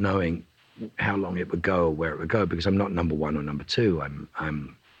of not knowing how long it would go or where it would go, because I'm not number one or number two.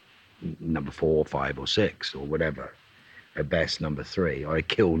 I'm number 4 or 5 or 6 or whatever. At best, number 3. Or I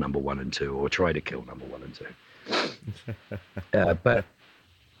kill number 1 and 2, or try to kill number 1 and 2. But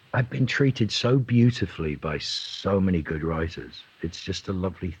I've been treated so beautifully by so many good writers. It's just a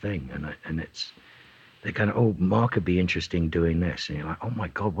lovely thing, and they're kind of, oh, Mark would be interesting doing this, and you're like, oh my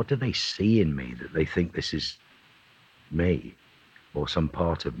God, what do they see in me that they think this is me or some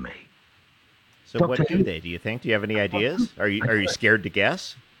part of me? So what do they? Do you think? Do you have any ideas? Are you scared to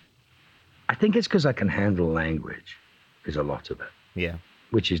guess? I think it's because I can handle language. Is a lot of it. Yeah.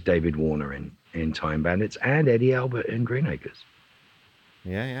 Which is David Warner in Time Bandits and Eddie Albert in Green Acres.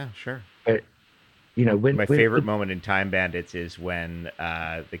 Yeah, sure. But, when my favorite moment in Time Bandits is when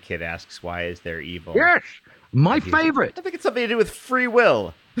the kid asks, "Why is there evil?" Yes, my favorite. I think it's something to do with free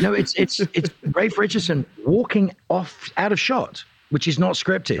will. No, it's Rafe Richardson walking out of shot, which is not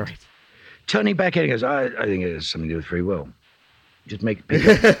scripted. Right. Turning back in and goes, I think it has something to do with free will. Just make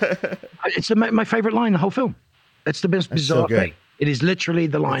it. It's my favorite line in the whole film. That's the best bizarre thing. It is literally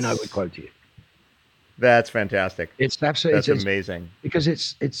the line I would quote to you. That's fantastic. It's absolutely that's amazing. Because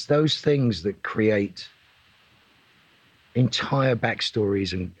it's those things that create entire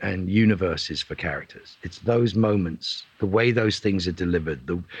backstories and universes for characters. It's those moments, the way those things are delivered,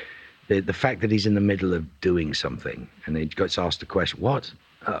 the fact that he's in the middle of doing something and he gets asked a question. What?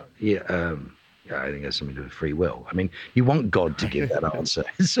 I think it has something to do with free will. I mean, you want God to give that answer.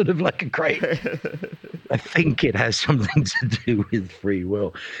 It's sort of like a great. I think it has something to do with free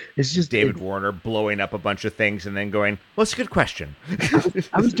will. It's just David Warner blowing up a bunch of things and then going, "Well, it's a good question."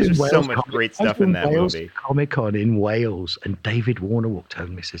 I was doing so much great stuff in that movie. Comic-Con in Wales, and David Warner walked over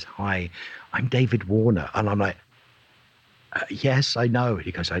and he says, "Hi, I'm David Warner," and I'm like, "Yes, I know."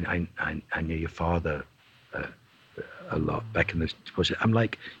 He goes, "I knew your father." A lot back in the project. I'm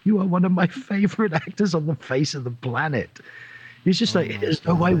like, you are one of my favorite actors on the face of the planet. He's just as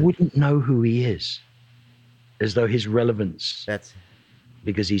though I wouldn't know who he is, as though his relevance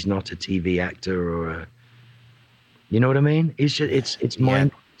because he's not a TV actor or you know what I mean? It's just, it's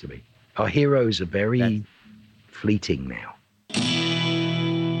mind to me. Our heroes are very fleeting now.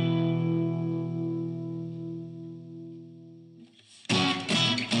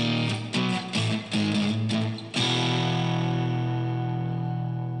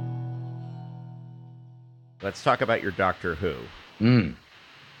 Let's talk about your Doctor Who.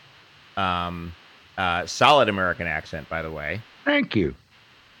 Solid American accent, by the way. Thank you.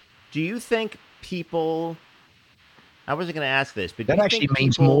 Do you think people... I wasn't going to ask this, but that actually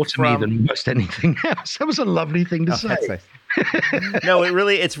means more to me than most anything else. That was a lovely thing to say. Nice. No,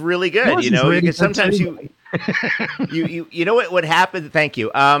 it's really good. Because sometimes you know what happens. Thank you.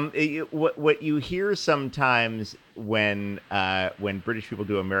 What you hear sometimes when British people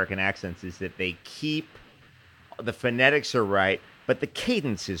do American accents is that they keep the phonetics are right, but the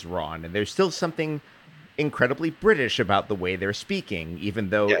cadence is wrong, and there's still something incredibly British about the way they're speaking,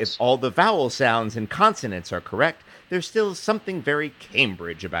 even though if all the vowel sounds and consonants are correct, there's still something very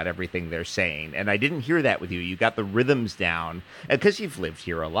Cambridge about everything they're saying. And I didn't hear that with you. You got the rhythms down, because you've lived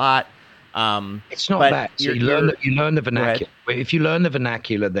here a lot. It's not that. So you learn the vernacular. If you learn the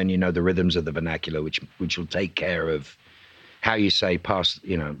vernacular, then you know the rhythms of the vernacular, which will take care of how you say pass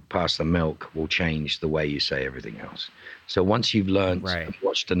the milk will change the way you say everything else. So once you've learned and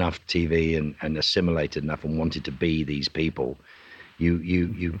watched enough TV and assimilated enough and wanted to be these people,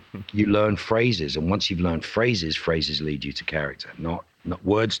 you learn phrases. And once you've learned phrases lead you to character. Not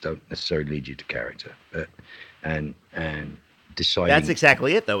words don't necessarily lead you to character. But and deciding. That's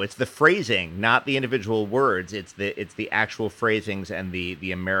exactly it, though. It's the phrasing, not the individual words. It's the actual phrasings and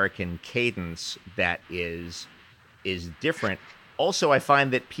the American cadence that is different. Also, I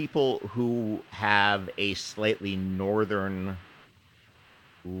find that people who have a slightly northern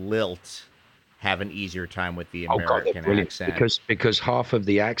lilt have an easier time with the American accent. Because half of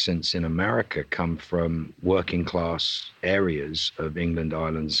the accents in America come from working class areas of England,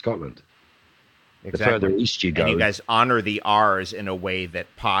 Ireland, Scotland. Exactly. The further east you go. And you guys honor the R's in a way that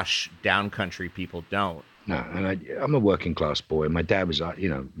posh downcountry people don't. No, and I'm a working class boy. My dad was,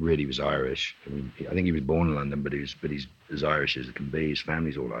 really was Irish. I mean, I think he was born in London, but he's as Irish as it can be. His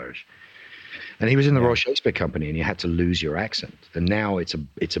family's all Irish, and he was in the Royal Shakespeare Company, and you had to lose your accent. And now it's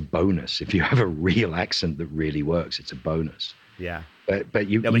a bonus if you have a real accent that really works. It's a bonus. Yeah, but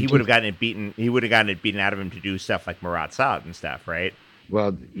he would have gotten it beaten. He would have gotten it beaten out of him to do stuff like Murat Saad and stuff, right?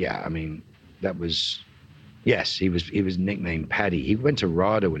 Well, yeah. I mean, that was. Yes, he was nicknamed Paddy. He went to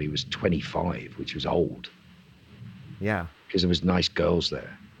RADA when he was 25, which was old. Yeah. Because there was nice girls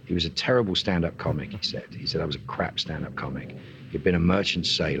there. He was a terrible stand-up comic, he said. He said I was a crap stand-up comic. He'd been a merchant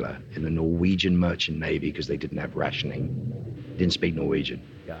sailor in the Norwegian merchant navy because they didn't have rationing. He didn't speak Norwegian.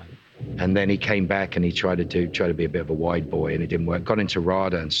 God. And then he came back and he tried to be a bit of a wide boy, and it didn't work. Got into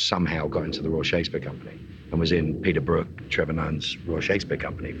RADA and somehow got into the Royal Shakespeare Company and was in Peter Brook, Trevor Nunn's Royal Shakespeare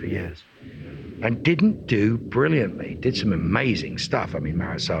Company for years. And didn't do brilliantly. Did some amazing stuff. I mean,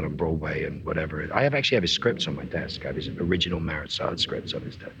 Marat Sade on Broadway and whatever. I actually have his scripts on my desk. I have his original Marat Sade scripts on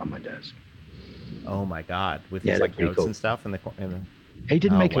my desk. Oh my God! With his like notes and stuff in the. He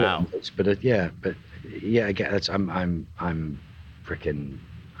didn't make a lot of notes, but again, that's I'm freaking.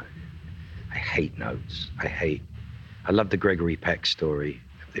 I hate notes. I love the Gregory Peck story.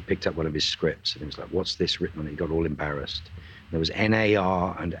 They picked up one of his scripts and it was like, "What's this written on it?" He got all embarrassed. There was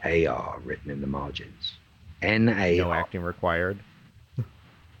NAR and AR written in the margins. NAR. No acting required.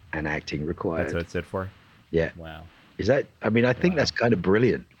 And acting required. That's what it stood for? Yeah. Wow. Is that, I mean, I think that's kind of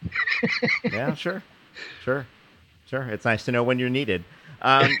brilliant. Yeah, sure. It's nice to know when you're needed.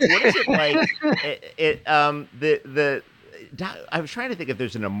 What is it like? I was trying to think if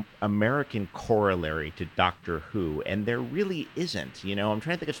there's an American corollary to Doctor Who, and there really isn't. You know, I'm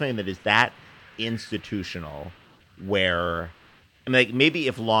trying to think of something that is that institutional where, I mean, like maybe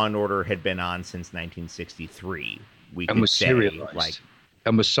if Law and Order had been on since 1963, we could say serialized. like,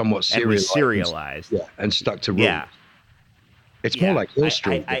 and was somewhat serialized. Yeah, and stuck to rules. Yeah. It's more like Hill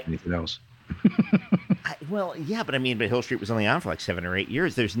Street than anything else. Well, yeah, but Hill Street was only on for like 7 or 8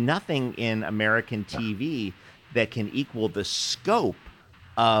 years. There's nothing in American TV that can equal the scope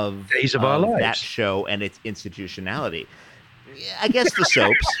of Days of Our Lives, that show and its institutionality. I guess the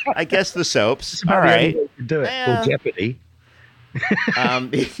soaps. All right. Do it. Or Jeopardy.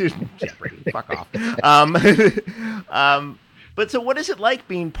 Jeopardy. Fuck off. But so what is it like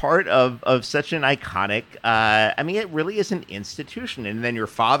being part of such an iconic, it really is an institution. And then your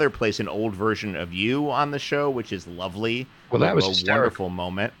father plays an old version of you on the show, which is lovely. Well, that was a wonderful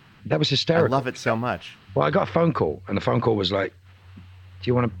moment. That was hysterical. I love it so much. Well, I got a phone call, and the phone call was like, "Do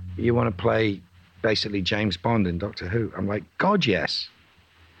you want to play basically James Bond in Doctor Who?" I'm like, "God, yes."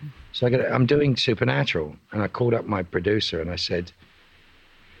 So I'm doing Supernatural, and I called up my producer and I said,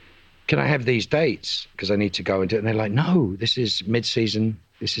 "Can I have these dates? Because I need to go and do it." And they're like, "No, this is mid-season.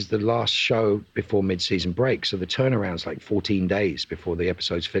 This is the last show before mid-season break. So the turnaround's like 14 days before the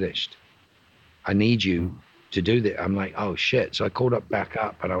episode's finished. I need you to do that." I'm like, "Oh shit." So I called back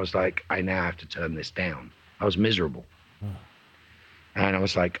up and I was like, "I now have to turn this down." I was miserable. And I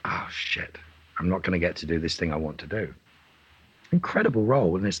was like, "Oh shit, I'm not going to get to do this thing I want to do." Incredible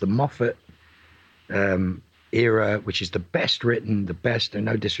role. And it's the Moffat era, which is the best written, and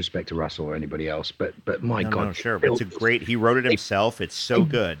no disrespect to Russell or anybody else, but my God. No, sure. But he wrote it himself. It's so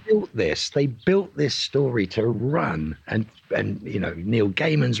good. They built this story to run, and Neil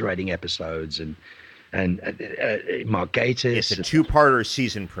Gaiman's writing episodes and Mark Gatiss. It's a 2-parter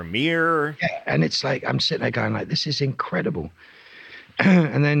season premiere. Yeah, and it's like, I'm sitting there going like, this is incredible.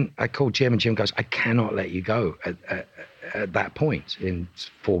 And then I called Jim, and Jim goes, "I cannot let you go at that point in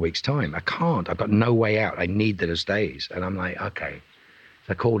 4 weeks' time. I can't. I've got no way out. I need those days." And I'm like, okay.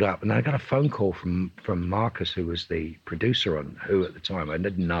 So I called up, and then I got a phone call from Marcus, who was the producer on Who at the time. I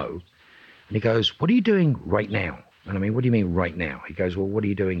didn't know. And he goes, "What are you doing right now?" And I mean, "What do you mean right now?" He goes, "Well, what are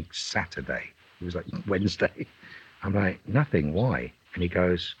you doing Saturday?" It was like Wednesday. I'm like, "Nothing. Why?" And he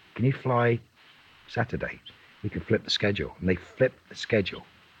goes, "Can you fly Saturday? We can flip the schedule." And they flipped the schedule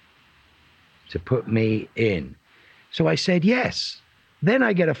to put me in. So I said yes. Then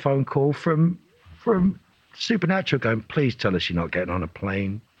I get a phone call from Supernatural going, "Please tell us you're not getting on a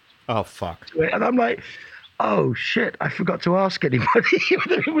plane." Oh, fuck. And I'm like, oh, shit, I forgot to ask anybody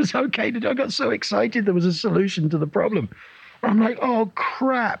whether it was okay to do. I got so excited there was a solution to the problem. I'm like, oh,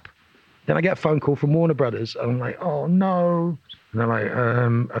 crap. Then I get a phone call from Warner Brothers. And I'm like, oh, no. And they're like,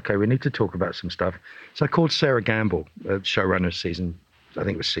 okay, we need to talk about some stuff. So I called Sarah Gamble, showrunner I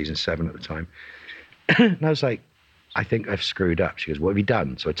think it was season 7 at the time. And I was like, "I think I've screwed up." She goes, "What have you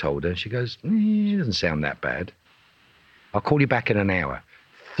done?" So I told her. She goes, "It doesn't sound that bad. I'll call you back in an hour."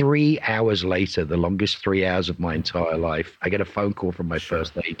 3 hours later, the longest 3 hours of my entire life, I get a phone call from my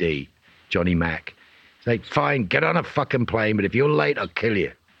first AD, Johnny Mack. He's like, "Fine, get on a fucking plane, but if you're late, I'll kill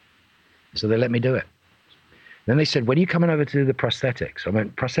you." So they let me do it. Then they said, "When are you coming over to do the prosthetics?" I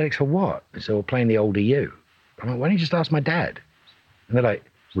went, "Prosthetics for what?" They said, "We're playing the older you." I'm like, "Why don't you just ask my dad?" And they're like,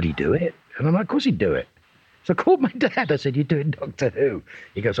 "Would he do it?" And I'm like, "Of course he'd do it." So I called my dad. I said, "You're doing Doctor Who?"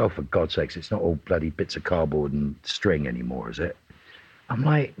 He goes, "Oh, for God's sakes, it's not all bloody bits of cardboard and string anymore, is it?" I'm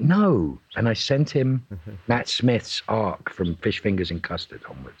like, "No." And I sent him Matt Smith's arc from Fish Fingers and Custard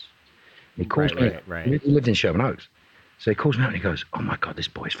onwards. And he calls me. Right. He lived in Sherman Oaks. So he calls me out and he goes, "Oh my God, this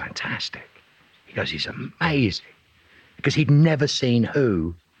boy's fantastic." He goes, "He's amazing." Because he'd never seen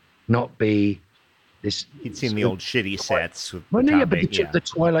Who not be this. He'd seen the old shitty sets. With Well, the no, yeah, Tom but Hanks- the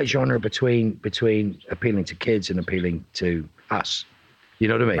twilight genre between appealing to kids and appealing to us. You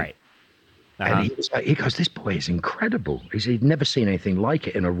know what I mean? Right. And he was like, he goes, "This boy is incredible." He'd never seen anything like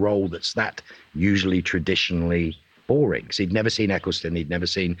it in a role that's that usually traditionally boring. Because he'd never seen Eccleston, he'd never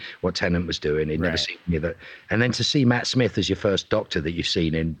seen what Tennant was doing, he'd never seen any of that. And then to see Matt Smith as your first Doctor that you've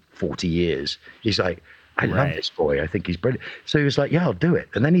seen in 40 years, he's like, "I love this boy. I think he's brilliant." So he was like, "Yeah, I'll do it."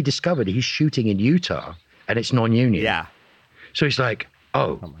 And then he discovered he's shooting in Utah and it's non-union. Yeah. So he's like,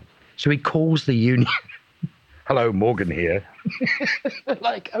 "Oh." So he calls the union. "Hello, Morgan here."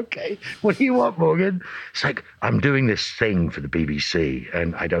 Like, "Okay, what do you want, Morgan?" It's like, "I'm doing this thing for the BBC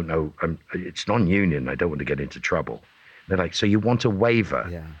and I don't know, it's non-union. I don't want to get into trouble." They're like, "So you want a waiver?"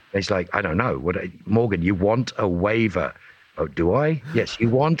 Yeah. And he's like, "I don't know. Morgan, you want a waiver?" "Oh, do I?" "Yes, you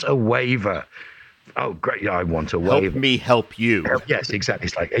want a waiver." "Oh, great. Yeah, I want a waiver." Help me help you. Yes, exactly.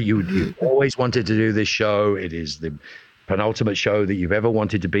 It's like, you always wanted to do this show. It is the penultimate show that you've ever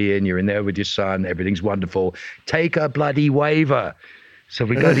wanted to be in. You're in there with your son. Everything's wonderful. Take a bloody waiver. So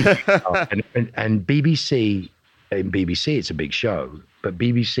we go to Utah, and BBC, in BBC, it's a big show, but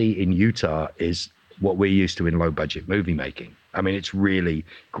BBC in Utah is what we're used to in low budget movie making. I mean, it's really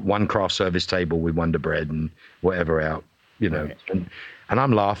one craft service table with Wonder Bread and whatever out, you know, and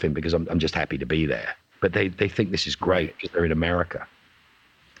I'm laughing because I'm just happy to be there, but they think this is great because they're in America.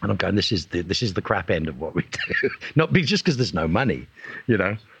 And I'm going, this is the crap end of what we do. Not just because there's no money, you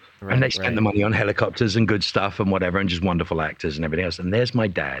know. And they spend the money on helicopters and good stuff and whatever, and just wonderful actors and everything else. And there's my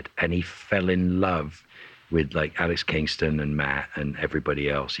dad, and he fell in love with like Alex Kingston and Matt and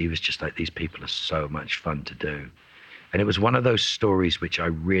everybody else. He was just like, these people are so much fun to do. And it was one of those stories which I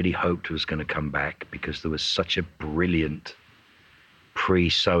really hoped was going to come back because there was such a brilliant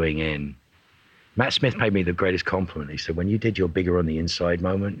pre-sewing in. Matt Smith paid me the greatest compliment. He said, "When you did your bigger on the inside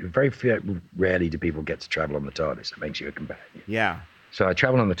moment, rarely do people get to travel on the TARDIS. It makes you a companion." Yeah. So I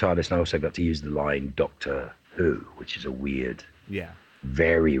traveled on the TARDIS and I also got to use the line Doctor Who, which is a weird,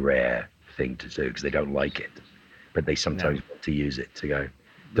 very rare thing to do because they don't like it. But they sometimes want to use it to go,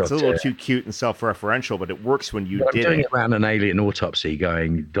 it's a little too cute and self-referential, but it works when you did doing it. it around an alien autopsy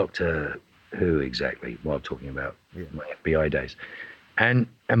going, "Doctor Who exactly," while talking about my FBI days. And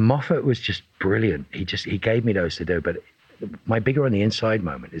Moffat was just brilliant. He gave me those to do. But my bigger on the inside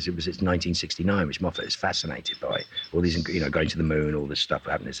moment is it's 1969, which Moffat is fascinated by. All these, you know, going to the moon, all this stuff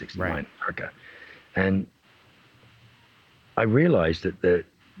happened in 69 in America. And I realized that the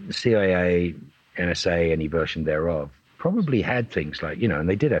CIA, NSA, any version thereof, probably had things like, you know, and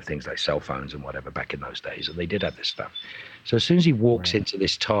they did have things like cell phones and whatever back in those days, and they did have this stuff. So as soon as he walks into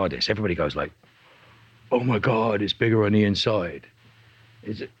this TARDIS, everybody goes like, "Oh my God, it's bigger on the inside."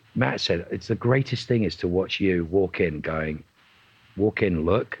 Matt said, "It's the greatest thing is to watch you walk in,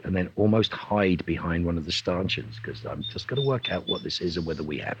 look, and then almost hide behind one of the stanchions because I'm just going to work out what this is and whether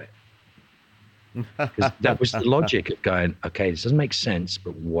we have it." Because that was the logic of going, "Okay, this doesn't make sense,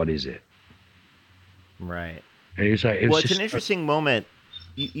 but what is it?" Right. And he was like, it's an interesting moment.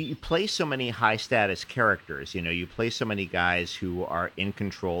 You play so many high status characters. You know, you play so many guys who are in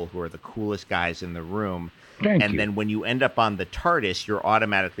control, who are the coolest guys in the room. Thank you. Then when you end up on the TARDIS, you're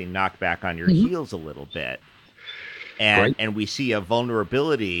automatically knocked back on your heels a little bit. And we see a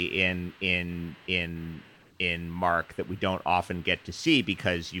vulnerability in Mark that we don't often get to see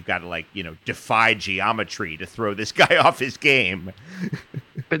because you've got to, like, you know, defy geometry to throw this guy off his game.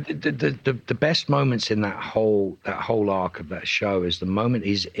 But the best moments in that whole arc of that show is the moment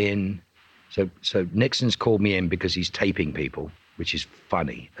he's in. So Nixon's called me in because he's taping people, which is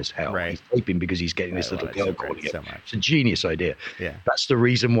funny as hell. Right. He's taping because he's getting this little girl calling him. So much. It's a genius idea. Yeah. That's the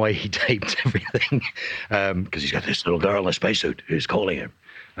reason why he taped everything, because he's got this little girl in a spacesuit who's calling him.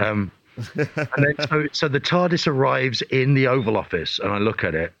 And then so the TARDIS arrives in the Oval Office, and I look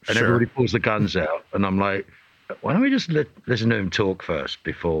at it, and everybody pulls the guns out, and I'm like, "Why don't we just listen to him talk first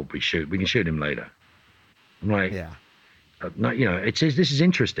before we shoot? We can shoot him later." I'm like, no, you know, this is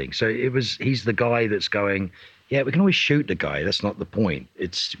interesting. So he's the guy that's going, "Yeah, we can always shoot the guy. That's not the point.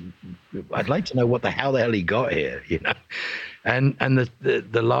 I'd like to know how the hell he got here, you know." And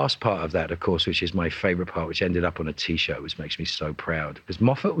the last part of that, of course, which is my favorite part, which ended up on a T-shirt, which makes me so proud, because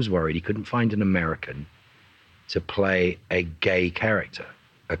Moffat was worried he couldn't find an American to play a gay character,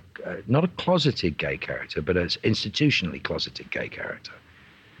 not a closeted gay character, but an institutionally closeted gay character.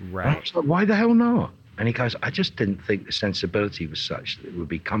 Right. And I was like, why the hell not? And he goes, "I just didn't think the sensibility was such that it would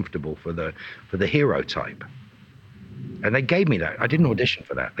be comfortable for the hero type." And they gave me that. I didn't audition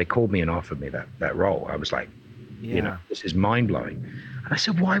for that. They called me and offered me that role. I was like, This is mind-blowing. And I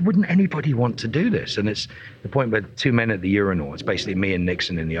said, why wouldn't anybody want to do this? And it's the point where two men at the urinal, it's basically me and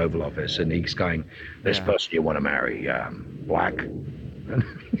Nixon in the Oval Office, and he's going, this person you want to marry, black? And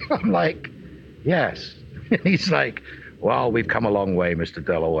I'm like, yes. And he's like, well, we've come a long way, Mr.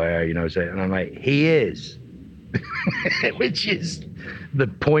 Delaware, and I'm like, he is. Which is the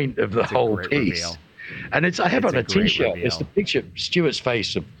point of the whole piece. Reveal. And I have on a t-shirt, it's the picture of Stuart's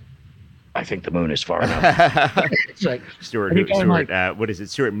face of, I think the moon is far enough. It's like Stuart, what is it?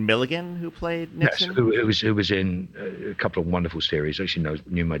 Stuart Milligan, who played Nixon? Yes, who was in a couple of wonderful series. Actually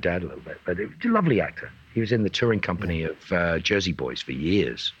knew my dad a little bit, but he was a lovely actor. He was in the touring company of Jersey Boys for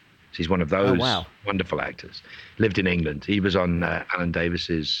years. So he's one of those wonderful actors. Lived in England. He was on Alan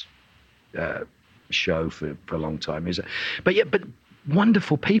Davis's show for a long time. But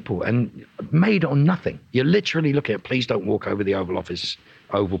wonderful people and made on nothing. You're literally looking at, please don't walk over the Oval Office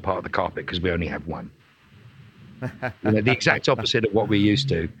oval part of the carpet because we only have one. The exact opposite of what we're used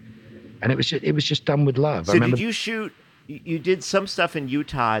to. And it was just done with love. So did you shoot, you did some stuff in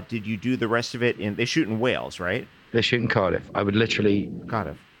Utah. Did you do the rest of it they shoot in Wales, right? They shoot in Cardiff. I would literally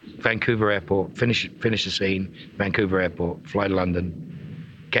Cardiff. Vancouver Airport, finish the scene, Vancouver Airport, fly to London,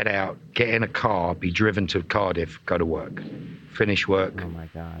 get out, get in a car, be driven to Cardiff, go to work, finish work. Oh my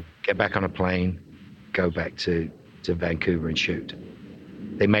God. Get back on a plane, go back to Vancouver and shoot.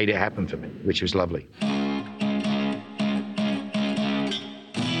 They made it happen for me, which was lovely.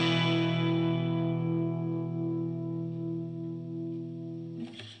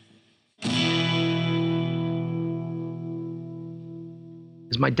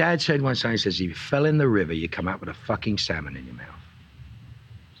 As my dad said one time, he says, if you fell in the river, you come out with a fucking salmon in your mouth.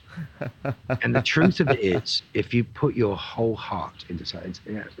 And the truth of it is, if you put your whole heart into something,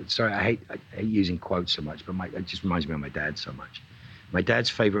 sorry, I hate using quotes so much, but it just reminds me of my dad so much. My dad's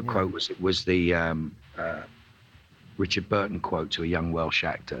favorite quote was the Richard Burton quote to a young Welsh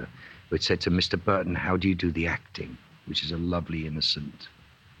actor, which said to Mr. Burton, how do you do the acting? Which is a lovely, innocent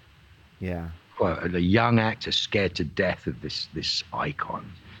quote. A young actor scared to death of this icon,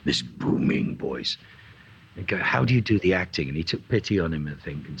 this booming voice. And go, how do you do the acting? And he took pity on him, I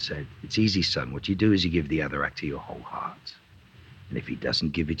think, and said, it's easy, son. What you do is you give the other actor your whole heart. And if he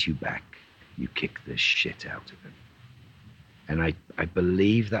doesn't give it you back, you kick the shit out of him. And I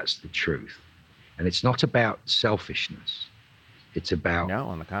believe that's the truth. And it's not about selfishness. It's about... No,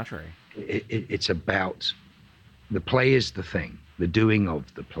 on the contrary. It's about the play is the thing. The doing of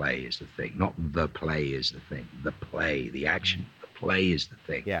the play is the thing. Not the play is the thing. The play, the action. The play is the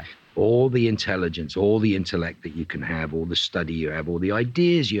thing. Yeah. All the intelligence, all the intellect that you can have, all the study you have, all the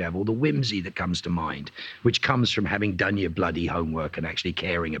ideas you have, all the whimsy that comes to mind, which comes from having done your bloody homework and actually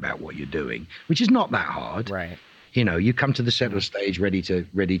caring about what you're doing, which is not that hard. Right. You come to the center of stage ready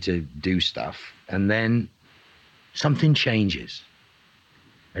to do stuff, and then something changes.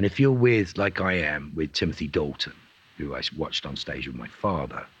 And if you're like I am with Timothy Dalton, who I watched on stage with my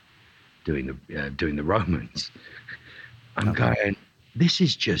father doing the Romans, I'm going, this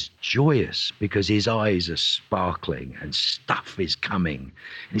is just joyous because his eyes are sparkling and stuff is coming.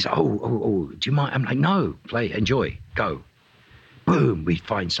 And he's like, oh, do you mind? I'm like, no, play, enjoy, go. Boom, we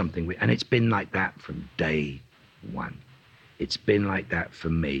find something. And it's been like that from day one. It's been like that for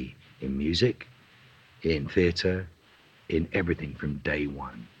me in music, in theater, in everything from day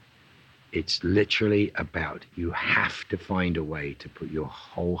one. It's literally about, you have to find a way to put your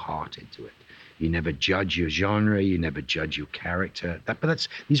whole heart into it. You never judge your genre, you never judge your character.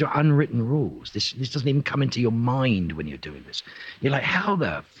 These are unwritten rules. This doesn't even come into your mind when you're doing this. You're like, how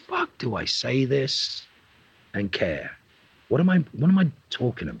the fuck do I say this and care? What am I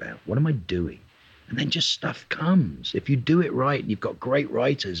talking about? What am I doing? And then just stuff comes. If you do it right, and you've got great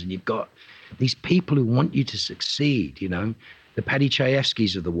writers, and you've got these people who want you to succeed, the Paddy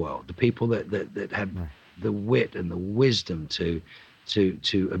Chayefskys of the world, the people that have the wit and the wisdom to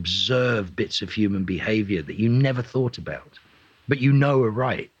observe bits of human behavior that you never thought about, but are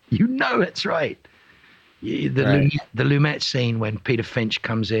right. It's right. The Lumet scene when Peter Finch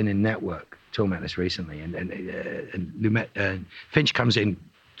comes in Network, talking about this recently, and Lumet, Finch comes in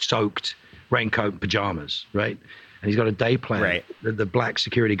soaked, raincoat, pajamas, right? And he's got a day player, right. the black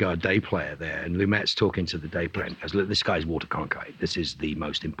security guard day player there, and Lumet's talking to the day player and goes, look, this guy's Walter Cronkite. This is the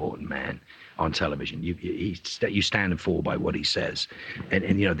most important man on television. You stand and fall by what he says. And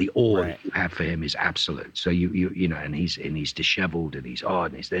the awe that you have for him is absolute. So and he's disheveled and he's odd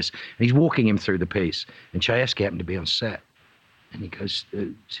and he's this. And he's walking him through the piece. And Chayefsky happened to be on set. And he goes,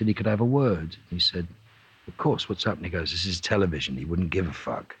 said he could have a word. He said, of course, what's up? And he goes, this is television. He wouldn't give a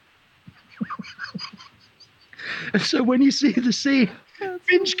fuck. And so when you see the scene,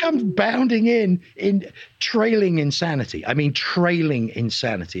 Finch comes bounding in trailing insanity. I mean, trailing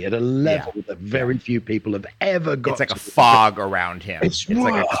insanity at a level that very few people have ever got. It's like to. a fog around him. It's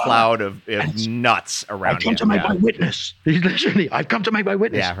like a cloud of nuts around him. I've come to make my witness. He's literally, I've come to make my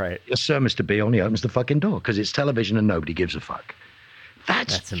witness. Yeah, right. Yes, sir, Mr. Beale. And he opens the fucking door because it's television and nobody gives a fuck.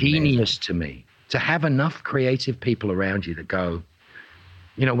 That's genius to me. To have enough creative people around you that go,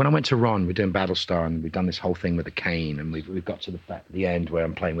 you know, when I went to Ron, we're doing Battlestar, and we've done this whole thing with a cane, and we've got to the end where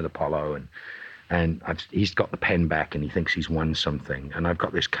I'm playing with Apollo, and he's got the pen back, and he thinks he's won something, and I've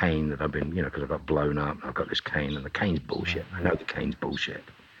got this cane that I've been, you know, because I got blown up, and I've got this cane, and the cane's bullshit. I know the cane's bullshit,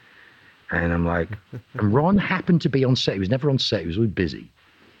 and I'm like, and Ron happened to be on set. He was never on set. He was always busy.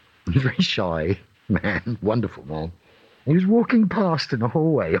 He was very shy man, wonderful man. He was walking past in the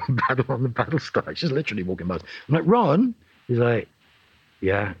hallway on the Battlestar. He's just literally walking past. I'm like, Ron? He's like,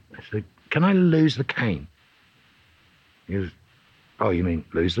 yeah. I said, can I lose the cane? He goes, oh, you mean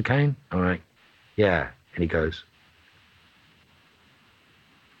lose the cane? I'm like, yeah. And he goes,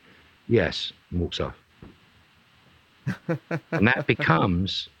 yes, and walks off. And that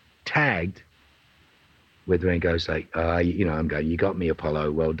becomes tagged with when he goes like, you know, I'm going, you got me,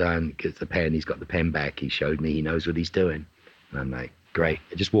 Apollo, well done. Gets the pen, he's got the pen back. He showed me, he knows what he's doing. And I'm like, great.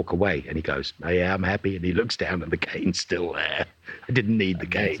 I just walk away. And he goes, oh yeah, I'm happy. And he looks down and the cane's still there. I didn't need the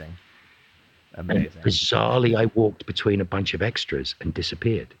cane. Amazing. And bizarrely, I walked between a bunch of extras and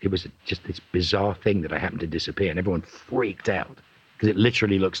disappeared. It was just this bizarre thing that I happened to disappear, and everyone freaked out because it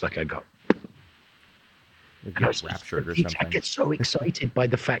literally looks like I got raptured or something. I get so excited by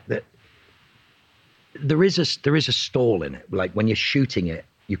the fact that there is a stall in it. Like when you're shooting it,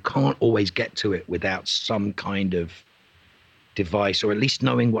 you can't always get to it without some kind of device, or at least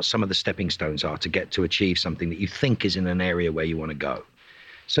knowing what some of the stepping stones are to get to achieve something that you think is in an area where you want to go.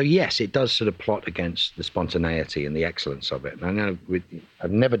 So yes, it does sort of plot against the spontaneity and the excellence of it. And I know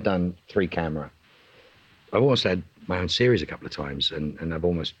I've never done 3-camera. I've almost had my own series a couple of times, and I've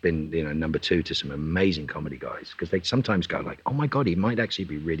almost been, you know, number 2 to some amazing comedy guys, because they sometimes go like, oh my God, he might actually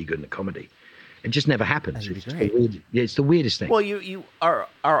be really good in a comedy. It just never happens. It's the weirdest thing. Well, you are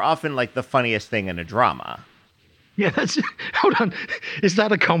often like the funniest thing in a drama. Yeah, hold on. Is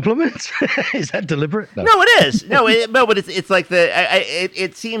that a compliment? Is that deliberate? No, it is. No, but it's like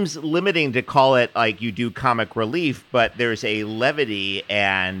it seems limiting to call it like you do comic relief, but there's a levity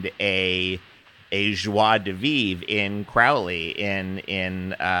and a joie de vivre in Crowley, in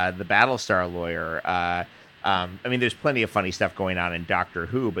the Battlestar lawyer. I mean, there's plenty of funny stuff going on in Doctor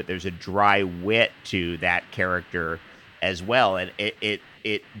Who, but there's a dry wit to that character as well, and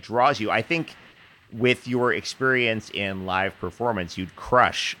it draws you. I think with your experience in live performance, you'd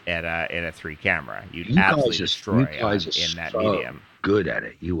crush at a 3-camera. You'd absolutely destroy in that medium. Good at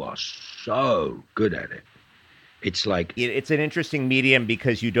it. You are so good at it. It's like it's an interesting medium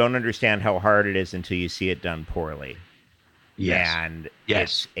because you don't understand how hard it is until you see it done poorly. Yes. And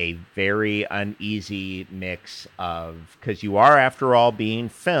it's a very uneasy mix of, because you are, after all, being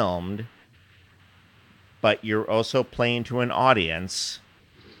filmed, but you're also playing to an audience,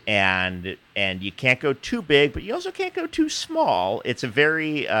 and you can't go too big, but you also can't go too small. It's a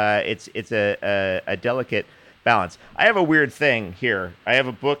very it's a delicate balance. I have a weird thing here. I have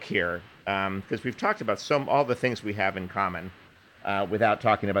a book here because we've talked about all the things we have in common without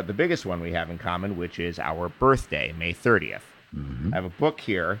talking about the biggest one we have in common, which is our birthday, May 30th. Mm-hmm. I have a book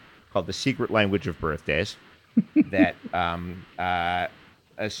here called The Secret Language of Birthdays that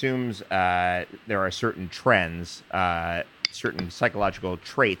assumes there are certain trends, certain psychological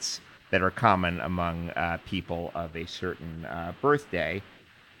traits that are common among people of a certain birthday.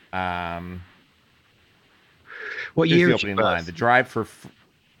 What year the opening line? The Drive for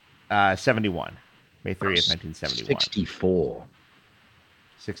 71, May 30th, 1971. 64.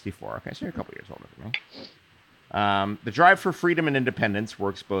 64. Okay, so you're a couple years older than me. The Drive for Freedom and Independence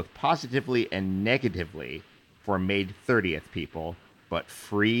works both positively and negatively for May 30th people, but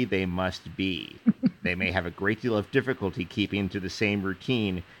free they must be. They may have a great deal of difficulty keeping to the same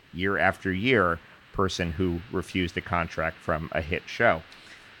routine year after year, person who refused a contract from a hit show.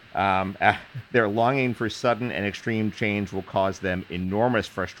 Their longing for sudden and extreme change will cause them enormous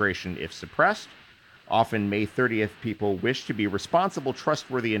frustration if suppressed. Often May 30th people wish to be responsible,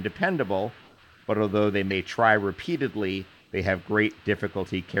 trustworthy, and dependable, but although they may try repeatedly, they have great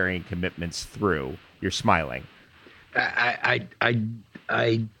difficulty carrying commitments through. You're smiling. I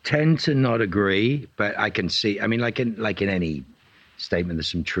tend to not agree, but I can see. I mean, like in any statement,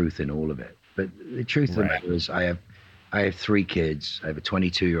 there's some truth in all of it. But the truth of the matter is, I have 3 kids. I have a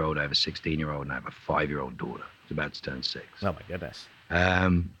 22-year-old, I have a 16-year-old, and I have a 5-year-old daughter. It's about to turn 6. Oh my goodness.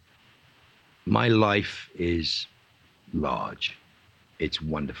 My life is large. it's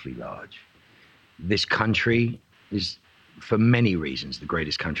wonderfully large. This country is, for many reasons, the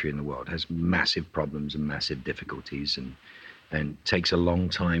greatest country in the world. Has massive problems and massive difficulties, and takes a long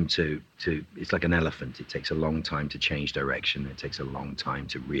time to it's like an elephant. It takes a long time to change direction. It takes a long time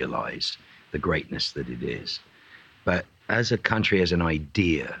to realize the greatness that it is. But as a country, as an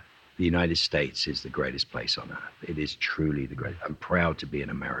idea, the United States is the greatest place on earth. It is truly the greatest. I'm proud to be an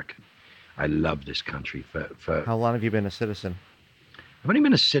American. I love this country. For How long have you been a citizen? I've only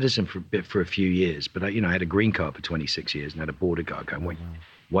been a citizen for a few years, but I had a green card for 26 years and had a border guard going,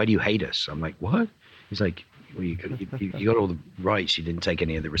 why do you hate us? I'm like, what? He's like, well, you got all the rights. You didn't take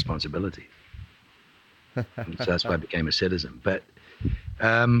any of the responsibility. So that's why I became a citizen. But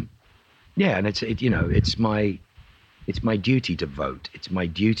yeah, and it's my duty to vote. It's my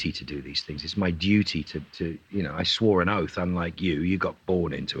duty to do these things. It's my duty to I swore an oath. Unlike you got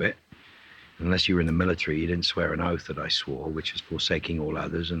born into it. Unless you were in the military, you didn't swear an oath that I swore, which is forsaking all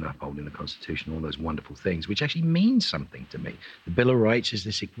others and upholding the Constitution, all those wonderful things, which actually means something to me. The Bill of Rights is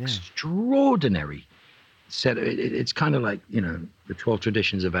this extraordinary set. It's kind of like, the 12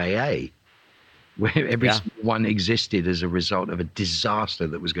 traditions of AA, where every one existed as a result of a disaster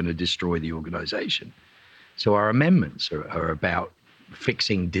that was going to destroy the organization. So our amendments are about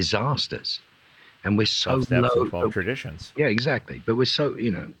fixing disasters. And we're so loath. 12 traditions. Yeah, exactly. But we're so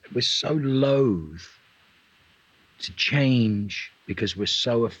loath to change because we're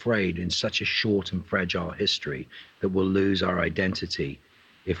so afraid in such a short and fragile history that we'll lose our identity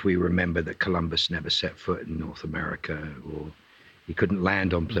if we remember that Columbus never set foot in North America, or he couldn't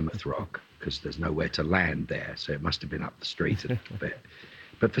land on Plymouth Rock because there's nowhere to land there. So it must have been up the street a little bit.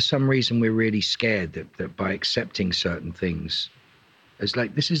 But for some reason, we're really scared that by accepting certain things, it's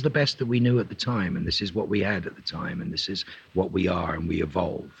like, this is the best that we knew at the time, and this is what we had at the time, and this is what we are, and we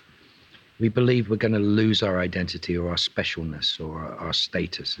evolve. We believe we're going to lose our identity or our specialness or our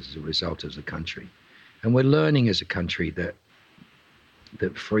status as a result as a country. And we're learning as a country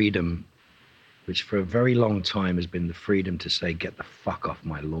that freedom, which for a very long time has been the freedom to say, get the fuck off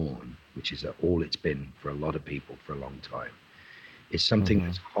my lawn, which is all it's been for a lot of people for a long time, is something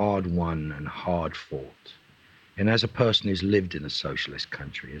that's hard won and hard fought. And as a person who's lived in a socialist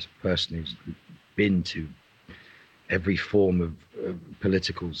country, as a person who's been to every form of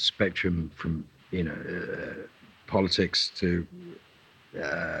political spectrum, from politics to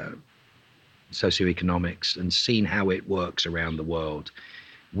socioeconomics, and seen how it works around the world,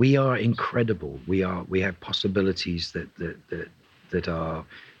 we are incredible. We have possibilities that are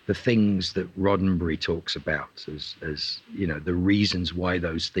the things that Roddenberry talks about as the reasons why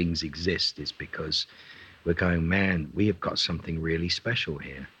those things exist is because we're going, man, we have got something really special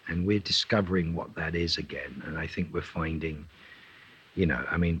here, and we're discovering what that is again. And I think we're finding,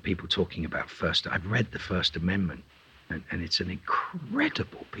 people talking about I've read the First Amendment, and it's an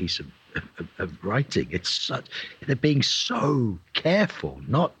incredible piece of writing. They're being so careful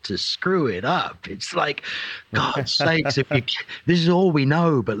not to screw it up. It's like, God's sakes, this is all we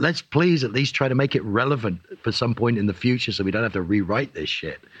know, but let's please at least try to make it relevant for some point in the future so we don't have to rewrite this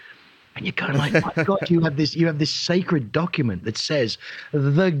shit. And you're kind of like, my God, you have this sacred document that says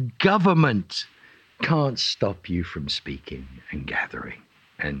the government can't stop you from speaking and gathering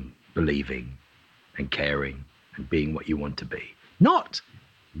and believing and caring and being what you want to be. Not,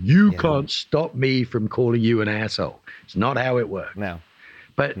 you can't stop me from calling you an asshole. It's not how it works. No,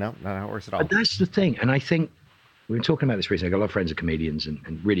 not how it works at all. But that's the thing. And I think we were talking about this recently. I got a lot of friends are comedians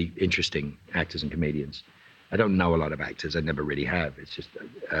and really interesting actors and comedians. I don't know a lot of actors. I never really have. It's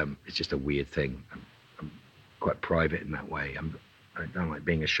just a weird thing. I'm quite private in that way. I don't like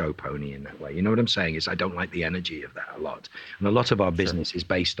being a show pony in that way. You know what I'm saying? I don't like the energy of that a lot. And a lot of our business is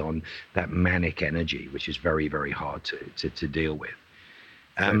based on that manic energy, which is very, very hard to deal with.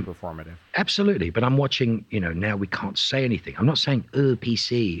 Very performative. Absolutely. But I'm watching, now we can't say anything. I'm not saying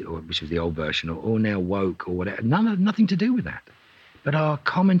PC, which was the old version, or now woke or whatever. Nothing to do with that. But our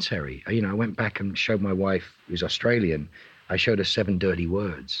commentary, I went back and showed my wife, who's Australian, I showed her 7 Dirty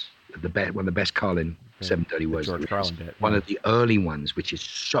Words, one of the best Carlin 7 Dirty Words. George Carlin bit. One of the early ones, which is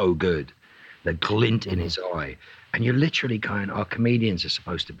so good, the glint in his eye. And you're literally going, our comedians are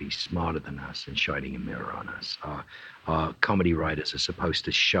supposed to be smarter than us and shining a mirror on us. Our comedy writers are supposed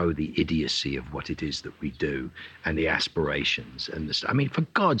to show the idiocy of what it is that we do and the aspirations. For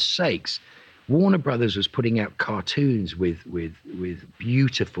God's sakes, Warner Brothers was putting out cartoons with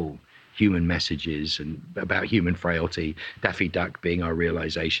beautiful human messages and about human frailty, Daffy Duck being our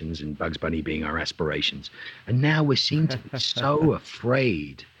realizations and Bugs Bunny being our aspirations. And now we seem to be so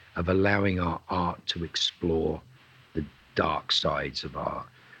afraid of allowing our art to explore the dark sides of our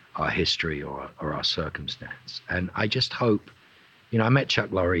history or our circumstance. And I just hope I met Chuck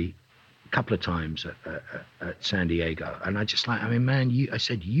Lorre a couple of times at San Diego, and I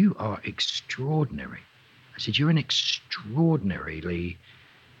said, you are extraordinary. I said, you're an extraordinarily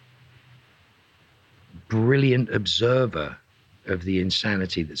brilliant observer of the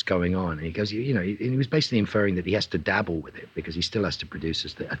insanity that's going on. And he goes, he was basically inferring that he has to dabble with it because he still has to produce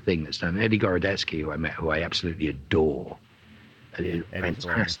a thing that's done. Eddie Gorodetsky, who I met, who I absolutely adore.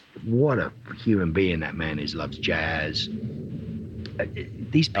 Fantastic. What a human being that man is. Loves jazz.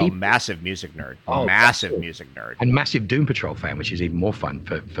 These people, massive music nerd. Music nerd, and massive Doom Patrol fan, which is even more fun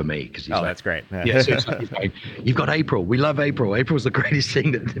for me because that's great. Yeah, so it's like, you've got April. We love April. April's the greatest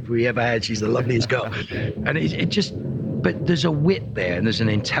thing that we ever had. She's the loveliest girl, and it just. But there's a wit there, and there's an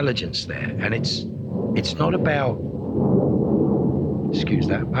intelligence there, and it's not about. Excuse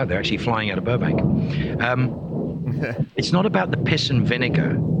that. Oh, they're actually flying out of Burbank. It's not about the piss and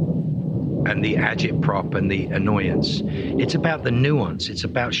vinegar and the agitprop and the annoyance. It's about the nuance. It's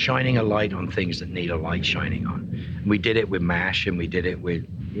about shining a light on things that need a light shining on. And we did it with MASH, and we did it with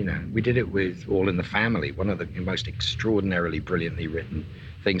All in the Family, one of the most extraordinarily brilliantly written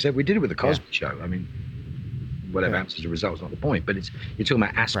things. We did it with The Cosby Show. I mean, whatever happens as a result is not the point, but you're talking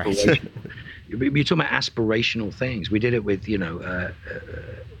about aspiration. You're talking about aspirational things. We did it with,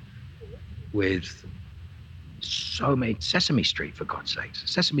 with so many, Sesame Street, for God's sakes.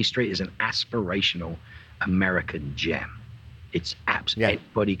 Sesame Street is an aspirational American gem. It's absolutely,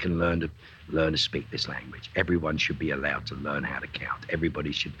 anybody can learn to speak this language. Everyone should be allowed to learn how to count.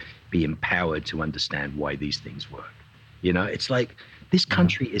 Everybody should be empowered to understand why these things work. It's like, this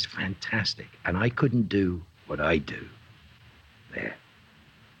country is fantastic, and I couldn't do what I do there.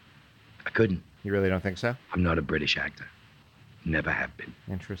 I couldn't. You really don't think so? I'm not a British actor. Never have been.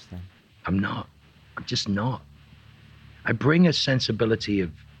 Interesting. I'm not. I'm just not. I bring a sensibility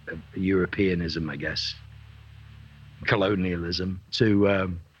of Europeanism, I guess, colonialism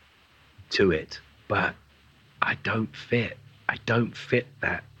to it, but I don't fit. I don't fit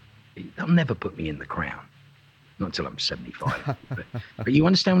that. They'll never put me in The Crown. Not until I'm 75. but you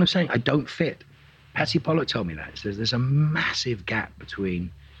understand what I'm saying? I don't fit. Patsy Pollock told me that. Says there's a massive gap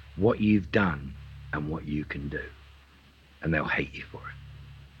between what you've done and what you can do, and they'll hate you for it.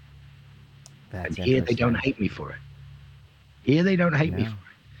 That's and here they don't hate me for it. Here they don't hate me for it.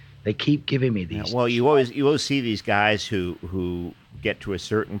 They keep giving me these. Well, you always see these guys who get to a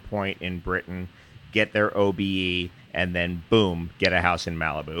certain point in Britain, get their OBE, and then boom, get a house in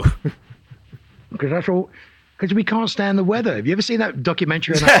Malibu. Because that's all. Because we can't stand the weather. Have you ever seen that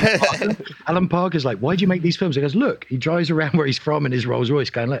documentary on Alan Parker? Alan Parker's like, why'd you make these films? He goes, look, he drives around where he's from in his Rolls Royce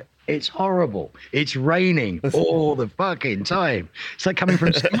going, look, it's horrible. It's raining all the fucking time. It's like coming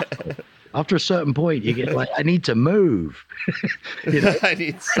from Seattle. After a certain point, you get like, I need to move. I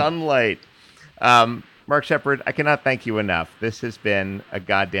need sunlight. Mark Sheppard, I cannot thank you enough. This has been a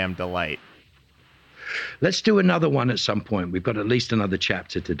goddamn delight. Let's do another one at some point. We've got at least another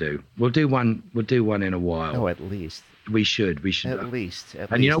chapter to do. We'll do one in a while. Oh, at least. We should. At least.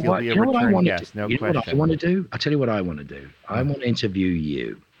 And you know what? You know what I want to do? No you know question. what I want to do? I'll tell you what I want to do. I want to interview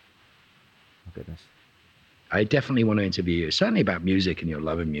you. Oh, goodness. I definitely want to interview you. Certainly about music and your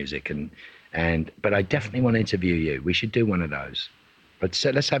love of music, but I definitely want to interview you. We should do one of those. But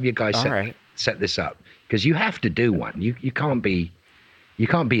let's have your guys set this up, because you have to do one. You can't be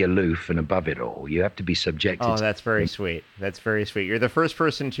aloof and above it all. You have to be subjected. Oh, that's very sweet. That's very sweet. You're the first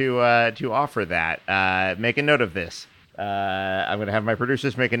person to offer that. Make a note of this. I'm going to have my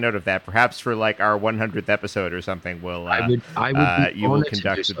producers make a note of that. Perhaps for like our 100th episode or something, we'll. You will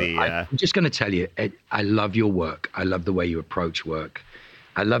conduct the. I'm just going to tell you, Ed, I love your work. I love the way you approach work.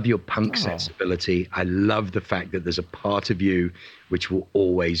 I love your punk sensibility. I love the fact that there's a part of you which will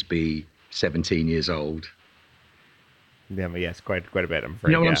always be 17 years old. Yeah, but yes, quite a bit. I'm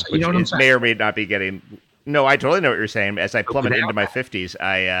afraid. You know what I'm saying? May or may not be getting. No, I totally know what you're saying. As I plummet into my 50s,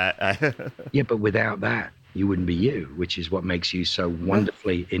 Yeah, but without that, you wouldn't be you, which is what makes you so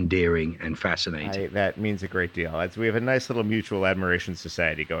wonderfully endearing and fascinating. That means a great deal. We have a nice little mutual admiration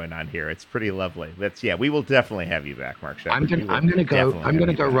society going on here. It's pretty lovely. We will definitely have you back, Mark Sheppard. I'm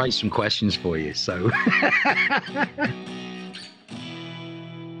gonna go write some questions for you. So.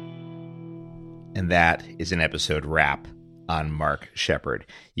 And that is an episode wrap on Mark Sheppard.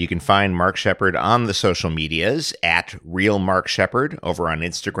 You can find Mark Sheppard on the social medias at Real Mark Sheppard over on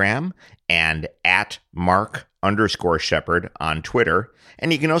Instagram and at Mark_Sheppard on Twitter.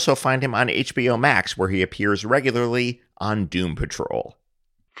 And you can also find him on HBO Max, where he appears regularly on Doom Patrol.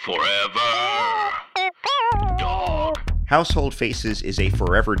 Forever. Dog. Household Faces is a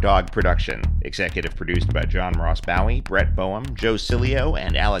Forever Dog production. Executive produced by John Ross Bowie, Brett Boehm, Joe Cilio,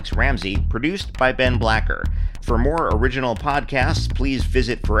 and Alex Ramsey. Produced by Ben Blacker. For more original podcasts, please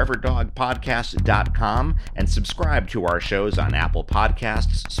visit foreverdogpodcast.com and subscribe to our shows on Apple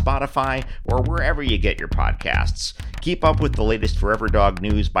Podcasts, Spotify, or wherever you get your podcasts. Keep up with the latest Forever Dog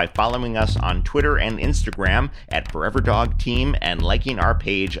news by following us on Twitter and Instagram at Forever Dog Team and liking our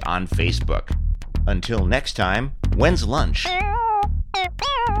page on Facebook. Until next time, when's lunch?